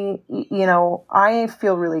definitely, you know, I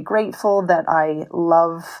feel really grateful that I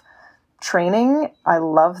love training. I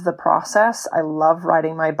love the process. I love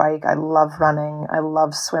riding my bike. I love running. I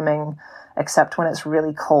love swimming, except when it's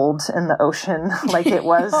really cold in the ocean, like it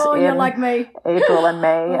was you're like me. April and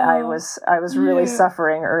May. I was really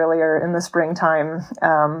suffering earlier in the springtime.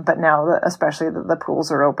 But now, especially the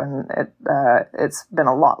pools are open, it's been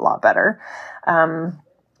a lot better.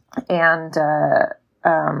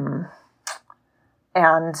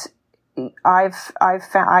 And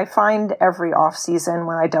I find every off season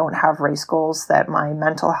when I don't have race goals that my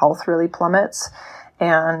mental health really plummets.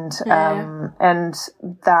 And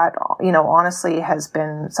that, you know, honestly has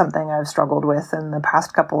been something I've struggled with in the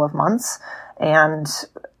past couple of months and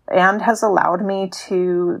has allowed me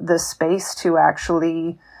to the space to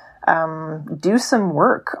actually, do some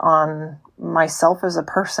work on myself as a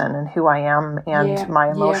person and who I am and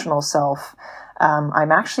my emotional self.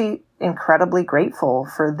 I'm actually incredibly grateful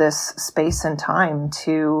for this space and time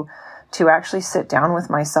to actually sit down with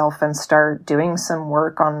myself and start doing some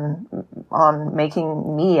work on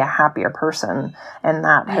making me a happier person. And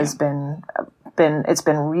that has been it's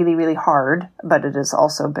been really, really hard, but it has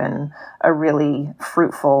also been a really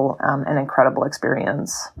fruitful, and incredible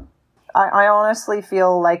experience. I honestly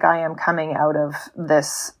feel like I am coming out of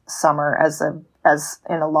this summer as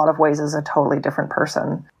in a lot of ways as a totally different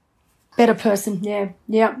person. Better person. Yeah.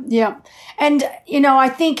 And, you know, I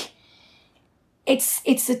think it's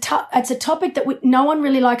a topic that no one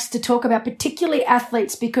really likes to talk about, particularly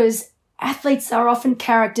athletes, because athletes are often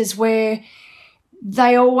characters where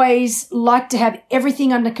they always like to have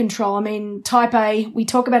everything under control. I mean, type A, we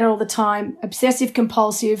talk about it all the time, obsessive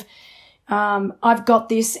compulsive. I've got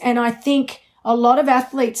this. And I think a lot of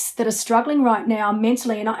athletes that are struggling right now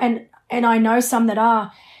mentally, and I know some that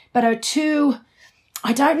are too,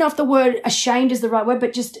 I don't know if the word ashamed is the right word,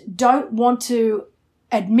 but just don't want to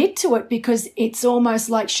admit to it because it's almost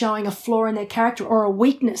like showing a flaw in their character or a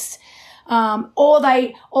weakness. Or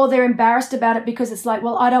they're embarrassed about it because it's like,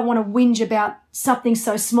 well, I don't want to whinge about something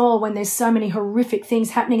so small when there's so many horrific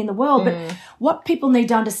things happening in the world. But what people need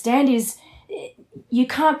to understand is you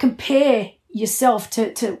can't compare yourself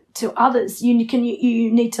to others. You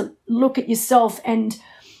need to look at yourself and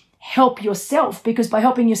help yourself, because by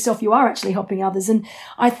helping yourself, you are actually helping others. And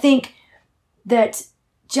I think that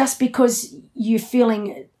just because you're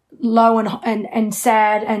feeling low and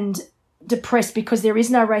sad and depressed because there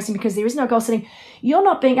is no racing, because there is no goal setting,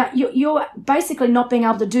 you're basically not being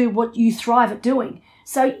able to do what you thrive at doing.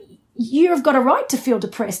 So you've got a right to feel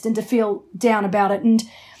depressed and to feel down about it. And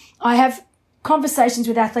I have conversations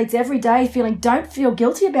with athletes every day feeling, don't feel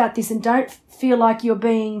guilty about this and don't feel like you're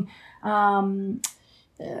being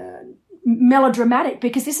melodramatic,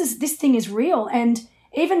 because this thing is real. And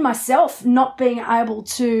even myself not being able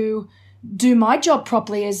to do my job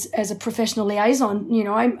properly as a professional liaison, you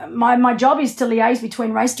know, my job is to liaise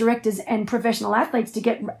between race directors and professional athletes to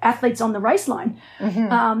get athletes on the race line.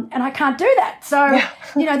 And I can't do that. So,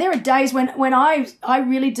 you know, there are days when I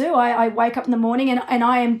really do. I wake up in the morning and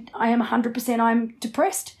I am 100%, I'm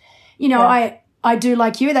depressed. You know, I do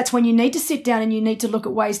like you. That's when you need to sit down and you need to look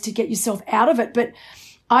at ways to get yourself out of it. But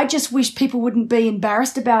I just wish people wouldn't be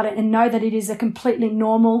embarrassed about it and know that it is a completely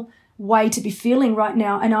normal way to be feeling right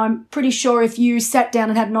now. And I'm pretty sure if you sat down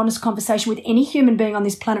and had an honest conversation with any human being on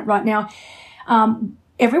this planet right now,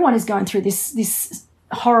 everyone is going through this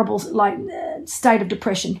horrible state of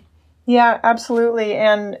depression. Yeah, absolutely.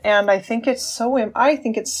 And I think it's so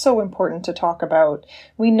important to talk about.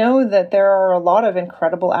 We know that there are a lot of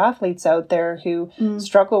incredible athletes out there who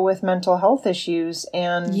struggle with mental health issues,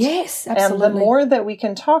 and yes, absolutely. And the more that we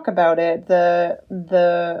can talk about it,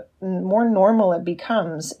 the more normal it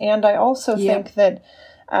becomes. And I also think that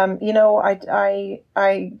you know, I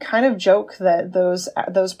kind of joke that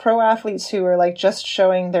those pro athletes who are like just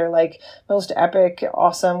showing their like most epic,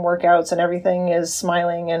 awesome workouts and everything is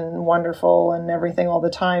smiling and wonderful and everything all the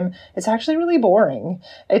time, it's actually really boring.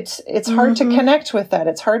 It's hard to connect with that.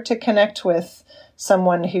 It's hard to connect with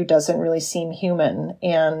someone who doesn't really seem human.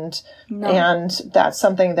 And that's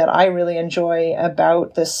something that I really enjoy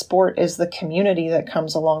about this sport, is the community that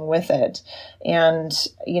comes along with it. And,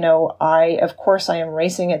 of course I am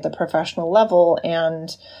racing at the professional level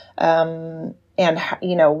and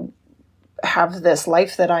have this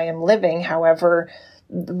life that I am living. However,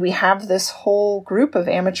 we have this whole group of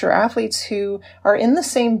amateur athletes who are in the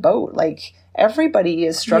same boat. Like, everybody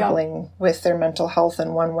is struggling with their mental health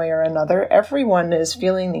in one way or another. Everyone is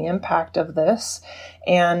feeling the impact of this,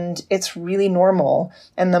 and it's really normal.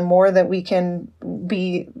 And the more that we can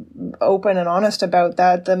be open and honest about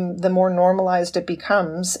that, the more normalized it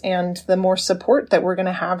becomes, and the more support that we're going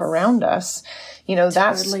to have around us.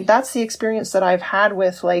 That's the experience that I've had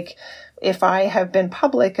with, like, if I have been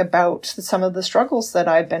public about some of the struggles that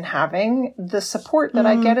I've been having, the support that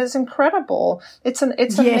I get is incredible. It's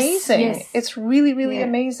amazing. Yes. It's really, really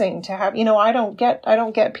amazing to have, I don't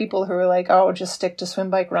get people who are like, oh, just stick to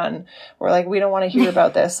swim, bike, run. Or like, we don't want to hear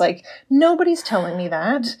about this. Like, nobody's telling me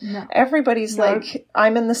that. No. Everybody's like,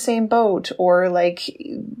 I'm in the same boat, or like,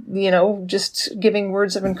 just giving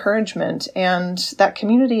words of encouragement. And that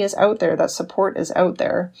community is out there. That support is out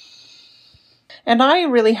there. And I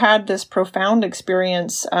really had this profound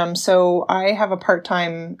experience. So I have a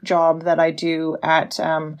part-time job that I do at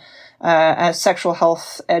a sexual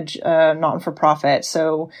health not-for-profit.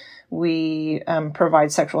 So we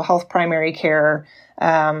provide sexual health primary care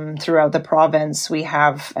throughout the province. We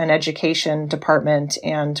have an education department,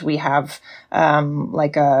 and we have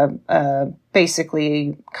like a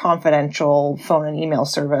basically confidential phone and email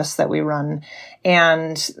service that we run.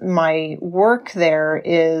 And my work there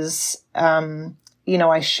is, I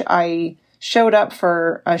showed up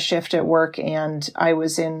for a shift at work, and I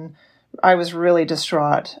was really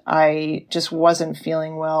distraught. I just wasn't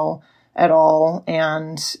feeling well at all,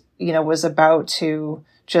 and, was about to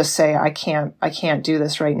just say, I can't do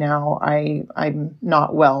this right now. I'm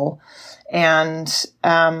not well. And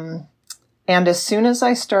as soon as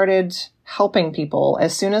I started helping people,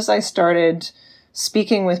 as soon as I started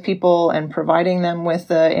speaking with people and providing them with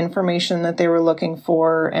the information that they were looking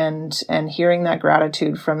for, and hearing that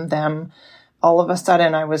gratitude from them, all of a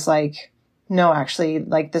sudden I was like, no, actually,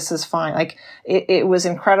 like, this is fine. Like, it was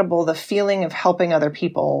incredible. The feeling of helping other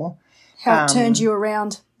people. How it turned you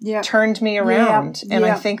around. Yeah. Turned me around. Yeah. And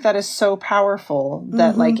I think that is so powerful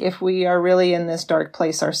that like, if we are really in this dark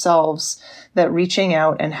place ourselves, that reaching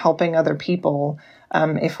out and helping other people,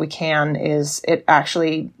 if we can, it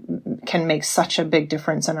actually can make such a big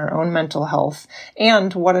difference in our own mental health.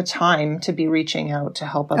 And what a time to be reaching out to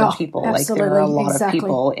help other people. Absolutely. Like, there are a lot of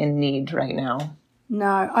people in need right now. No,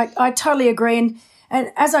 I totally agree.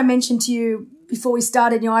 And as I mentioned to you before we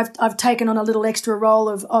started, I've taken on a little extra role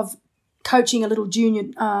of coaching a little junior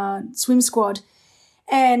swim squad.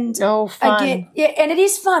 And fun. Again, and it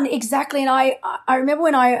is fun, exactly. And I remember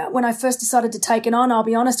when I first decided to take it on, I'll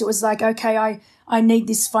be honest, it was like, okay, I need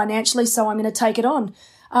this financially, so I'm going to take it on.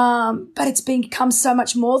 But it's become so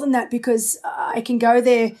much more than that, because I can go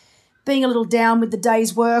there being a little down with the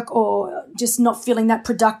day's work, or just not feeling that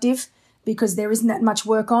productive because there isn't that much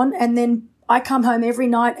work on. And then I come home every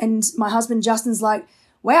night, and my husband Justin's like,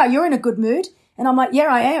 wow, you're in a good mood. And I'm like, yeah,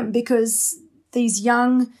 I am, because these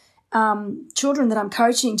young children that I'm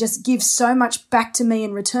coaching just give so much back to me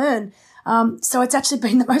in return. So it's actually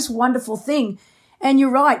been the most wonderful thing. And you're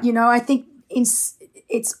right, I think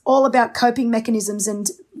it's all about coping mechanisms. And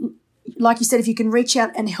like you said, if you can reach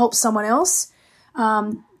out and help someone else,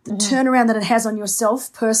 the turnaround that it has on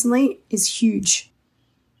yourself personally is huge.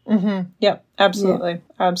 Yep, absolutely. Yeah.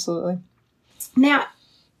 Absolutely. Now,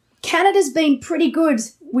 Canada's been pretty good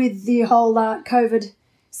with the whole COVID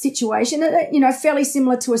situation, fairly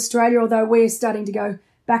similar to Australia, although we're starting to go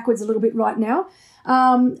backwards a little bit right now.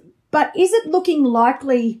 But is it looking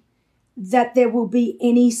likely that there will be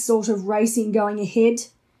any sort of racing going ahead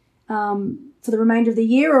for the remainder of the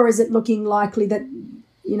year, or is it looking likely that,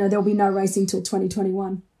 there'll be no racing till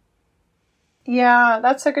 2021? Yeah,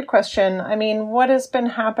 that's a good question. I mean, what has been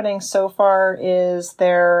happening so far is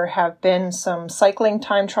there have been some cycling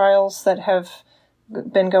time trials that have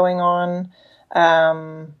been going on.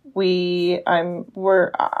 I'm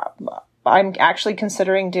actually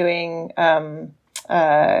considering doing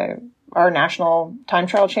our national time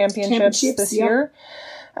trial championships this year,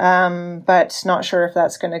 but not sure if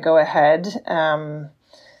that's going to go ahead.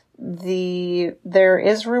 There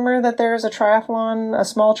is rumor that there is a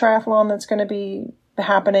small triathlon that's going to be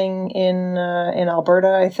happening in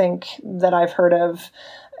Alberta, I think, that I've heard of.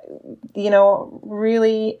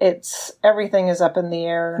 Really, everything is up in the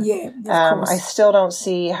air. Yeah, of course. I still don't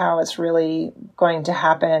see how it's really going to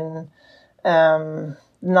happen.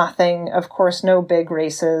 nothing. Of course, no big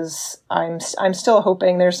races. I'm still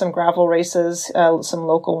hoping there's some gravel races, some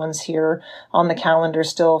local ones here on the calendar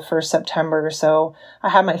still for September. So I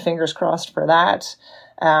have my fingers crossed for that.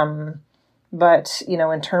 But,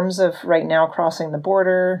 in terms of right now crossing the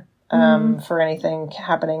border, for anything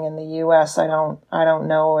happening in the US, I don't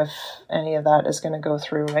know if any of that is going to go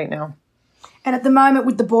through right now. And at the moment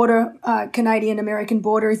with the border, Canadian-American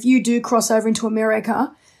border, if you do cross over into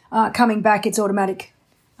America, coming back, it's automatic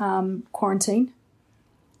quarantine.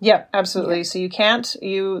 Yep, absolutely. Yeah. So you can't,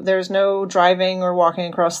 there's no driving or walking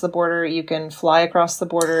across the border. You can fly across the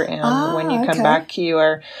border, and when you come back, you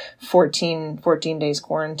are 14 days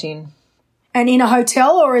quarantine. And in a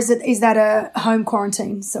hotel, or is that a home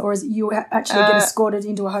quarantine? So, or is it you actually get escorted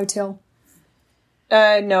into a hotel?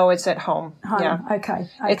 No, it's at home. Yeah. Okay.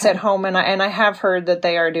 It's at home, and I have heard that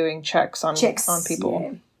they are doing checks on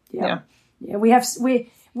people. Yeah.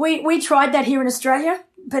 We tried that here in Australia,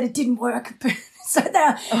 but it didn't work. So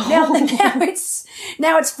now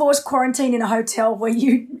it's forced quarantine in a hotel where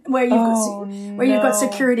you've got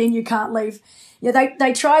security and you can't leave. Yeah,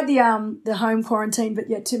 they tried the home quarantine, but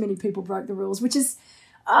too many people broke the rules, which is,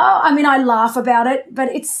 I laugh about it, but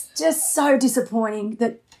it's just so disappointing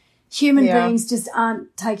that human beings just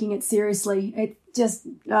aren't taking it seriously. It just,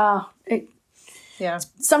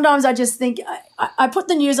 sometimes I just think I put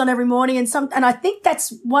the news on every morning, and I think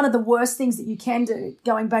that's one of the worst things that you can do,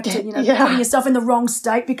 going back to putting yourself in the wrong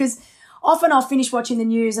state, because often I'll finish watching the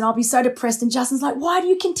news and I'll be so depressed, and Justin's like, "Why do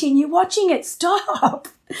you continue watching it? Stop."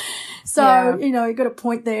 So you got a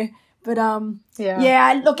point there, but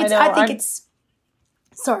look,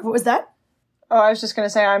 sorry, what was that? Oh, I was just going to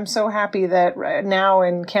say, I'm so happy that right now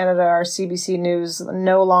in Canada, our CBC News,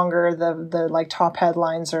 no longer the like top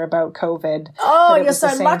headlines are about COVID. Oh, you're so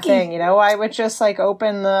lucky. Thing, I would just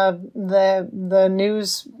open the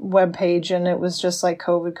news webpage, and it was just like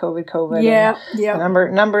COVID. Yeah,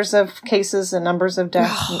 numbers of cases and numbers of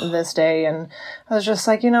deaths this day, and I was just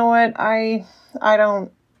like, you know what, I don't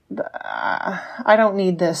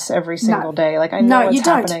need this every single day. Like, I know what's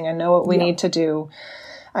happening. I know what we need to do.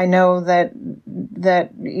 I know that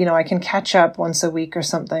I can catch up once a week or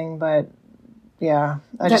something, but I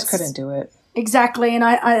just couldn't do it. Exactly, and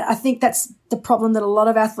I think that's the problem that a lot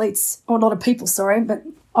of athletes, or a lot of people, but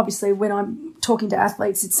obviously when I'm talking to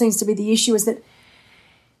athletes, it seems to be the issue is that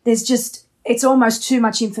it's almost too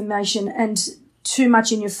much information and too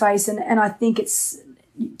much in your face, and I think it's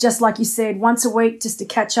just like you said, once a week just to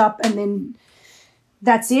catch up, and then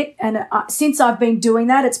that's it. And since I've been doing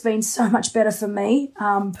that, it's been so much better for me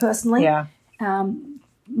personally. Yeah.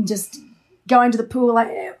 Just going to the pool.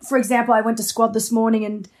 For example, I went to squad this morning,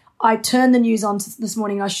 and I turned the news on this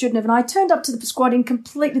morning. I shouldn't have. And I turned up to the squad in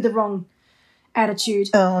completely the wrong attitude.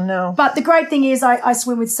 Oh, no. But the great thing is I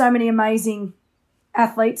swim with so many amazing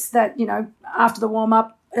athletes that, after the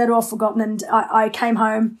warm-up, they'd all forgotten, and I came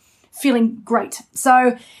home feeling great.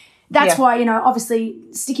 So that's why, obviously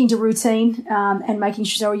sticking to routine and making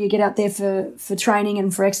sure you get out there for training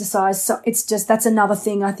and for exercise. So it's just, that's another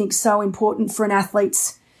thing I think so important for an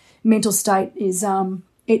athlete's mental state is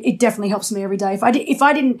it definitely helps me every day. If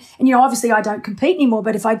I didn't, and obviously I don't compete anymore,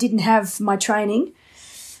 but if I didn't have my training,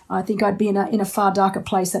 I think I'd be in a far darker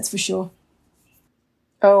place, that's for sure.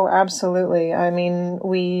 Oh, absolutely. I mean,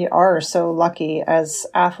 we are so lucky as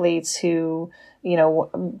athletes who,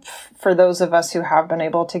 for those of us who have been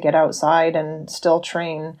able to get outside and still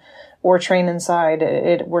train or train inside,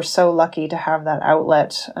 we're so lucky to have that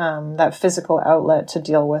outlet, that physical outlet to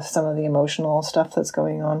deal with some of the emotional stuff that's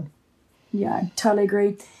going on. Yeah, I totally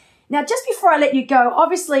agree. Now, just before I let you go,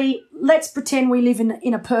 obviously, let's pretend we live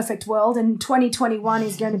in a perfect world, and 2021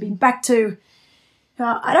 is going to be back to,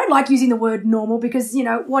 I don't like using the word normal because,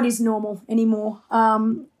 what is normal anymore? I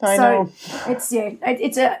know.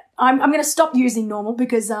 I'm going to stop using normal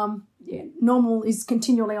because, normal is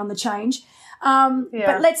continually on the change.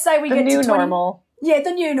 But let's say we get to normal. Yeah,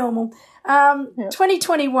 the new normal.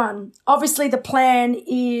 2021, obviously the plan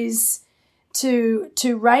is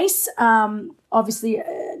to race, obviously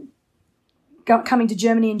coming to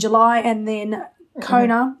Germany in July, and then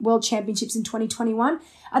Kona World Championships in 2021.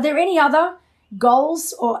 Are there any other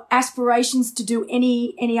goals or aspirations to do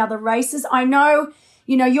any other races? I know,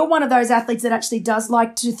 you're one of those athletes that actually does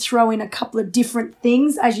like to throw in a couple of different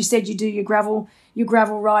things. As you said, you do your gravel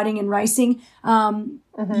riding and racing.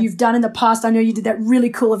 You've done in the past, I know you did that really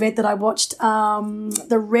cool event that I watched,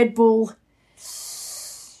 the Red Bull.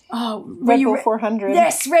 Red Bull 400.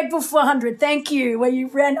 Yes, Red Bull 400. Thank you. Where you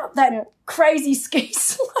ran up that crazy ski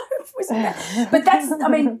slope. But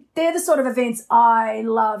they're the sort of events I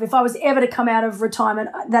love. If I was ever to come out of retirement,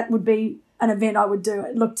 that would be an event I would do.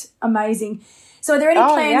 It looked amazing. So are there any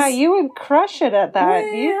Oh plans? yeah, you would crush it at that.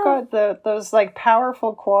 Well, You've got those like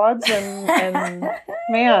powerful quads and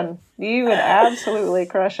man, you would absolutely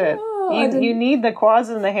crush it. You need the quads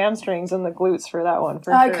and the hamstrings and the glutes for that one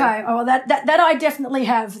for sure. Okay, oh, well, that I definitely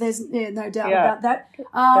have. There's no doubt about that.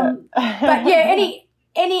 But yeah,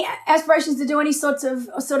 any aspirations to do any sort of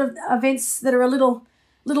events that are a little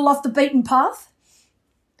off the beaten path?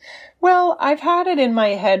 Well, I've had it in my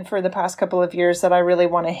head for the past couple of years that I really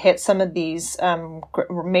want to hit some of these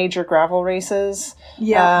major gravel races.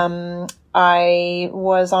 Yeah. I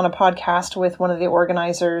was on a podcast with one of the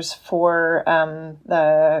organizers for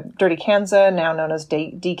the Dirty Kanza, now known as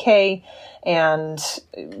DK. And,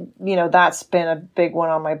 that's been a big one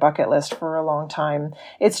on my bucket list for a long time.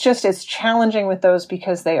 It's challenging with those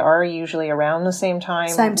because they are usually around the same time.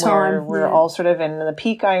 Where we're all sort of in the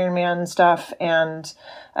peak Ironman stuff and,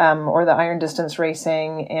 or the iron distance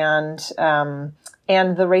racing and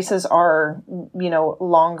the races are,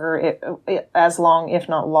 longer, as long, if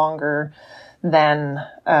not longer than,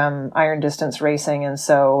 iron distance racing. And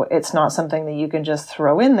so it's not something that you can just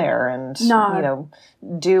throw in there and,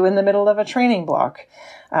 do in the middle of a training block.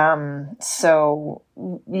 So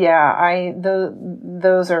yeah,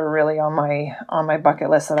 those are really on my bucket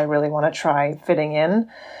list that I really want to try fitting in.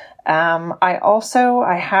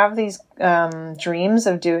 I have these, dreams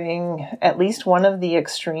of doing at least one of the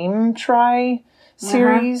extreme tri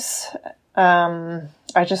series.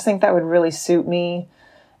 I just think that would really suit me.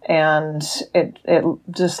 And it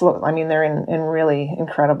just they're in really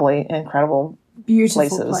incredible beautiful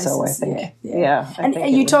places. So I think, And are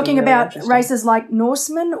you talking really about races like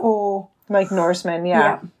Norseman or? Like Norseman,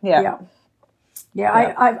 yeah.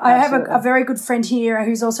 I have a very good friend here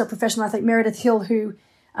who's also a professional athlete, Meredith Hill, who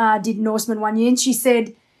did Norseman one year, and she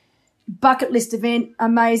said, bucket list event,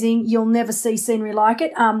 amazing, you'll never see scenery like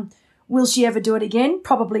it. Will she ever do it again?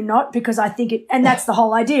 Probably not, because I think and that's the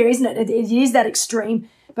whole idea, isn't it? It is that extreme,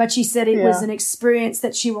 but she said it was an experience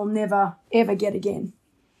that she will never, ever get again.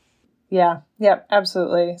 Yeah,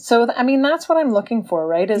 absolutely. So, that's what I'm looking for,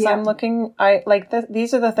 right? These are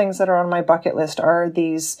the things that are on my bucket list, are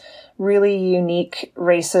these really unique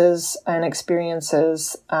races and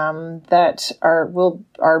experiences, that are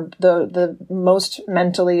the most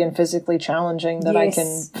mentally and physically challenging that I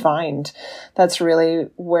can find. That's really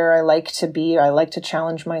where I like to be. I like to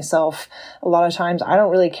challenge myself. A lot of times I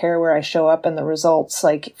don't really care where I show up in the results.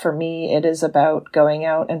 Like for me, it is about going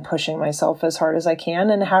out and pushing myself as hard as I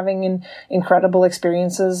can and having incredible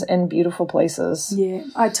experiences in beautiful places. Yeah,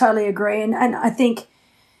 I totally agree. And I think,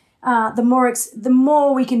 the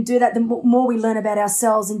more we can do that, the more we learn about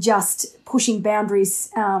ourselves and just pushing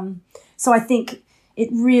boundaries. So I think it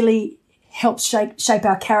really helps shape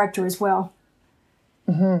our character as well.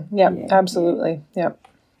 Mm-hmm. Yep, absolutely. Yep.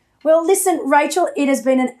 Well, listen, Rachel, it has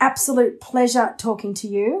been an absolute pleasure talking to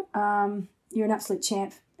you. You're an absolute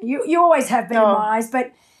champ. You always have been in my eyes,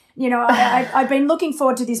 but I've been looking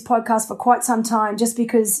forward to this podcast for quite some time, just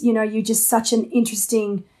because you're just such an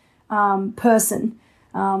interesting person.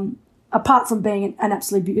 Apart from being an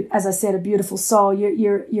absolute, as I said, a beautiful soul,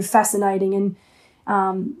 you're fascinating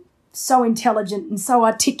and so intelligent and so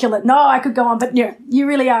articulate. No, I could go on, but you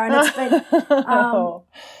really are, and it's been.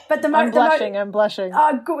 But I'm blushing.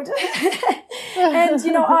 Oh, good. And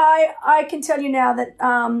I can tell you now that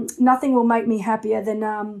nothing will make me happier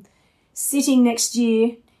than sitting next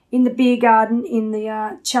year in the beer garden in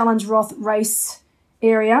the Challenge Roth race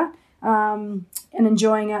area. And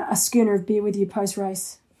enjoying a schooner of beer with you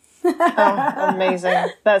post-race. Amazing.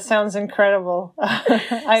 That sounds incredible.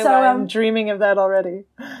 I'm dreaming of that already.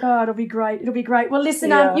 Oh, it'll be great. Well,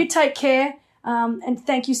 listen, you take care, and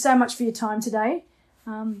thank you so much for your time today.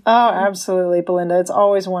 Absolutely, Belinda. It's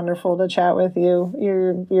always wonderful to chat with you.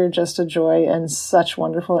 You're just a joy and such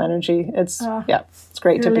wonderful energy. It's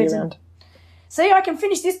great to be around. See, I can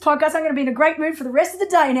finish this podcast. I'm going to be in a great mood for the rest of the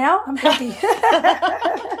day now. I'm happy.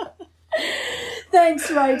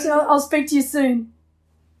 Thanks, Rachel. I'll speak to you soon.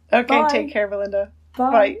 Okay, take care, Belinda.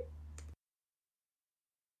 Bye.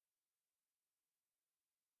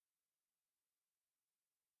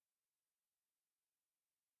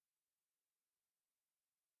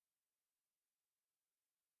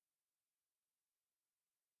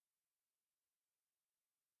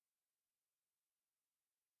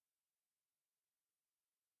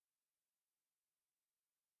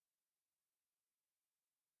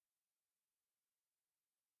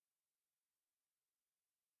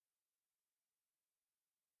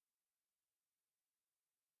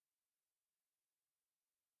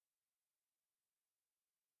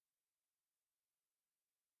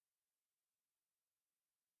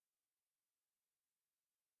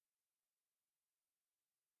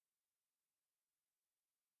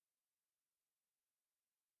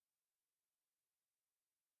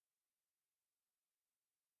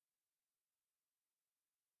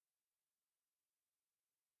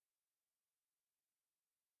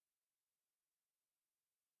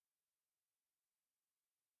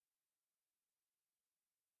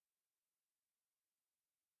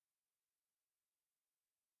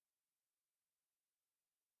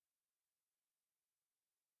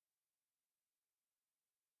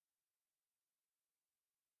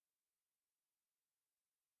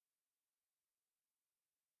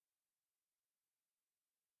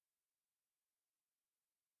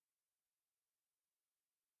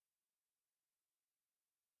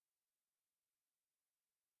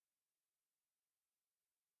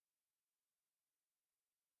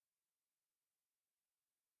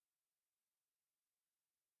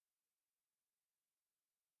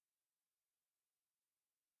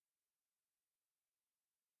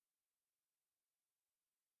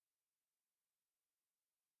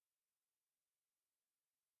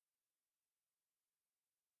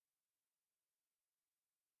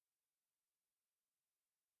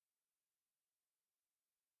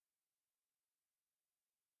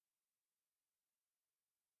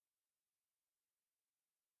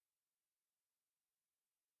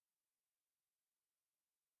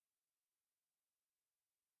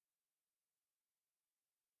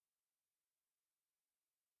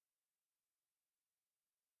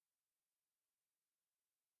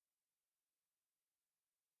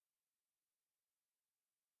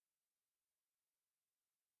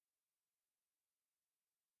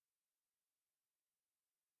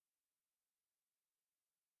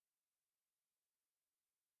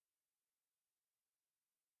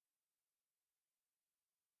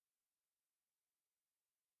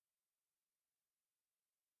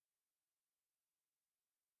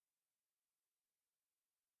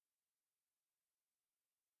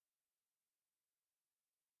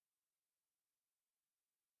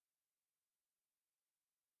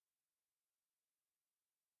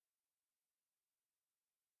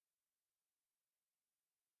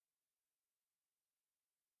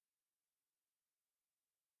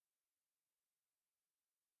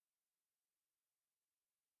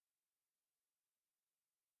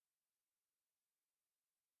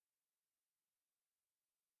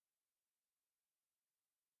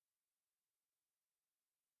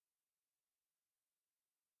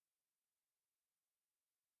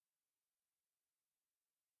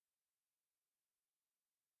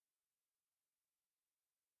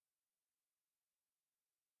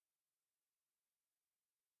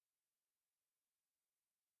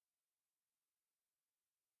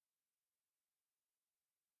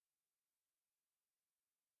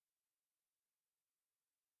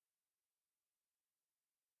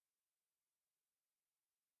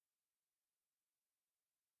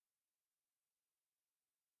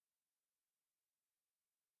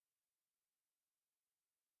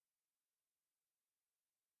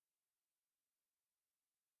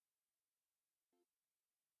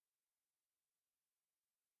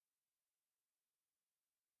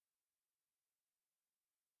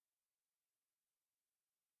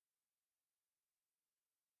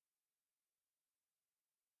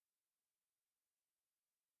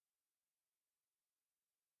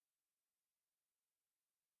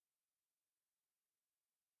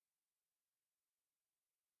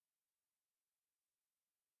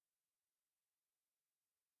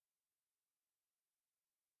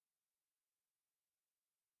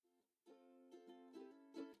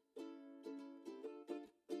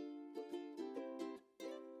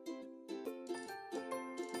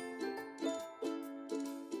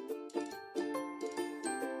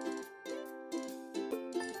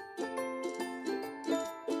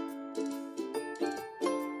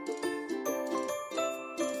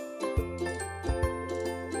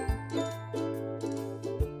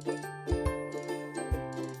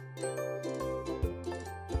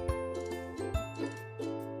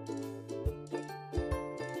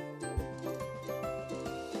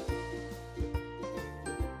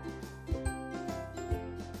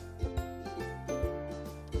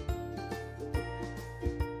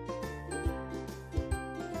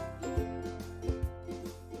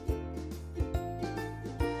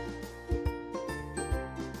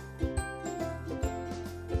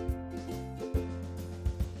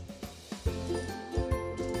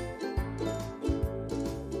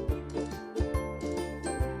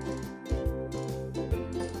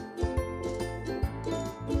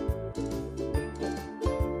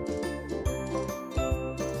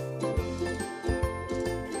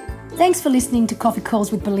 Thanks for listening to Coffee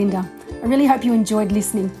Calls with Belinda. I really hope you enjoyed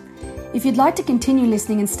listening. If you'd like to continue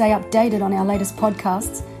listening and stay updated on our latest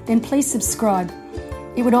podcasts, then please subscribe.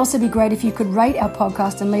 It would also be great if you could rate our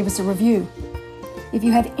podcast and leave us a review. If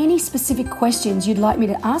you have any specific questions you'd like me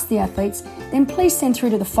to ask the athletes, then please send through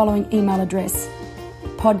to the following email address: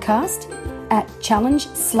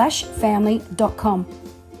 podcast@challenge-family.com.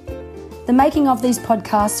 The making of these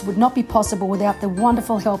podcasts would not be possible without the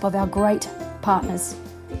wonderful help of our great partners: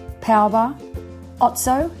 Powerbar,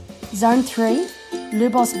 Otso, Zone 3,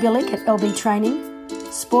 Lubos Bilic at LB Training,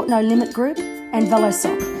 Sport No Limit Group, and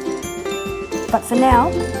VeloSoc. But for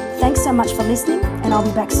now, thanks so much for listening, and I'll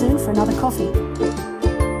be back soon for another coffee.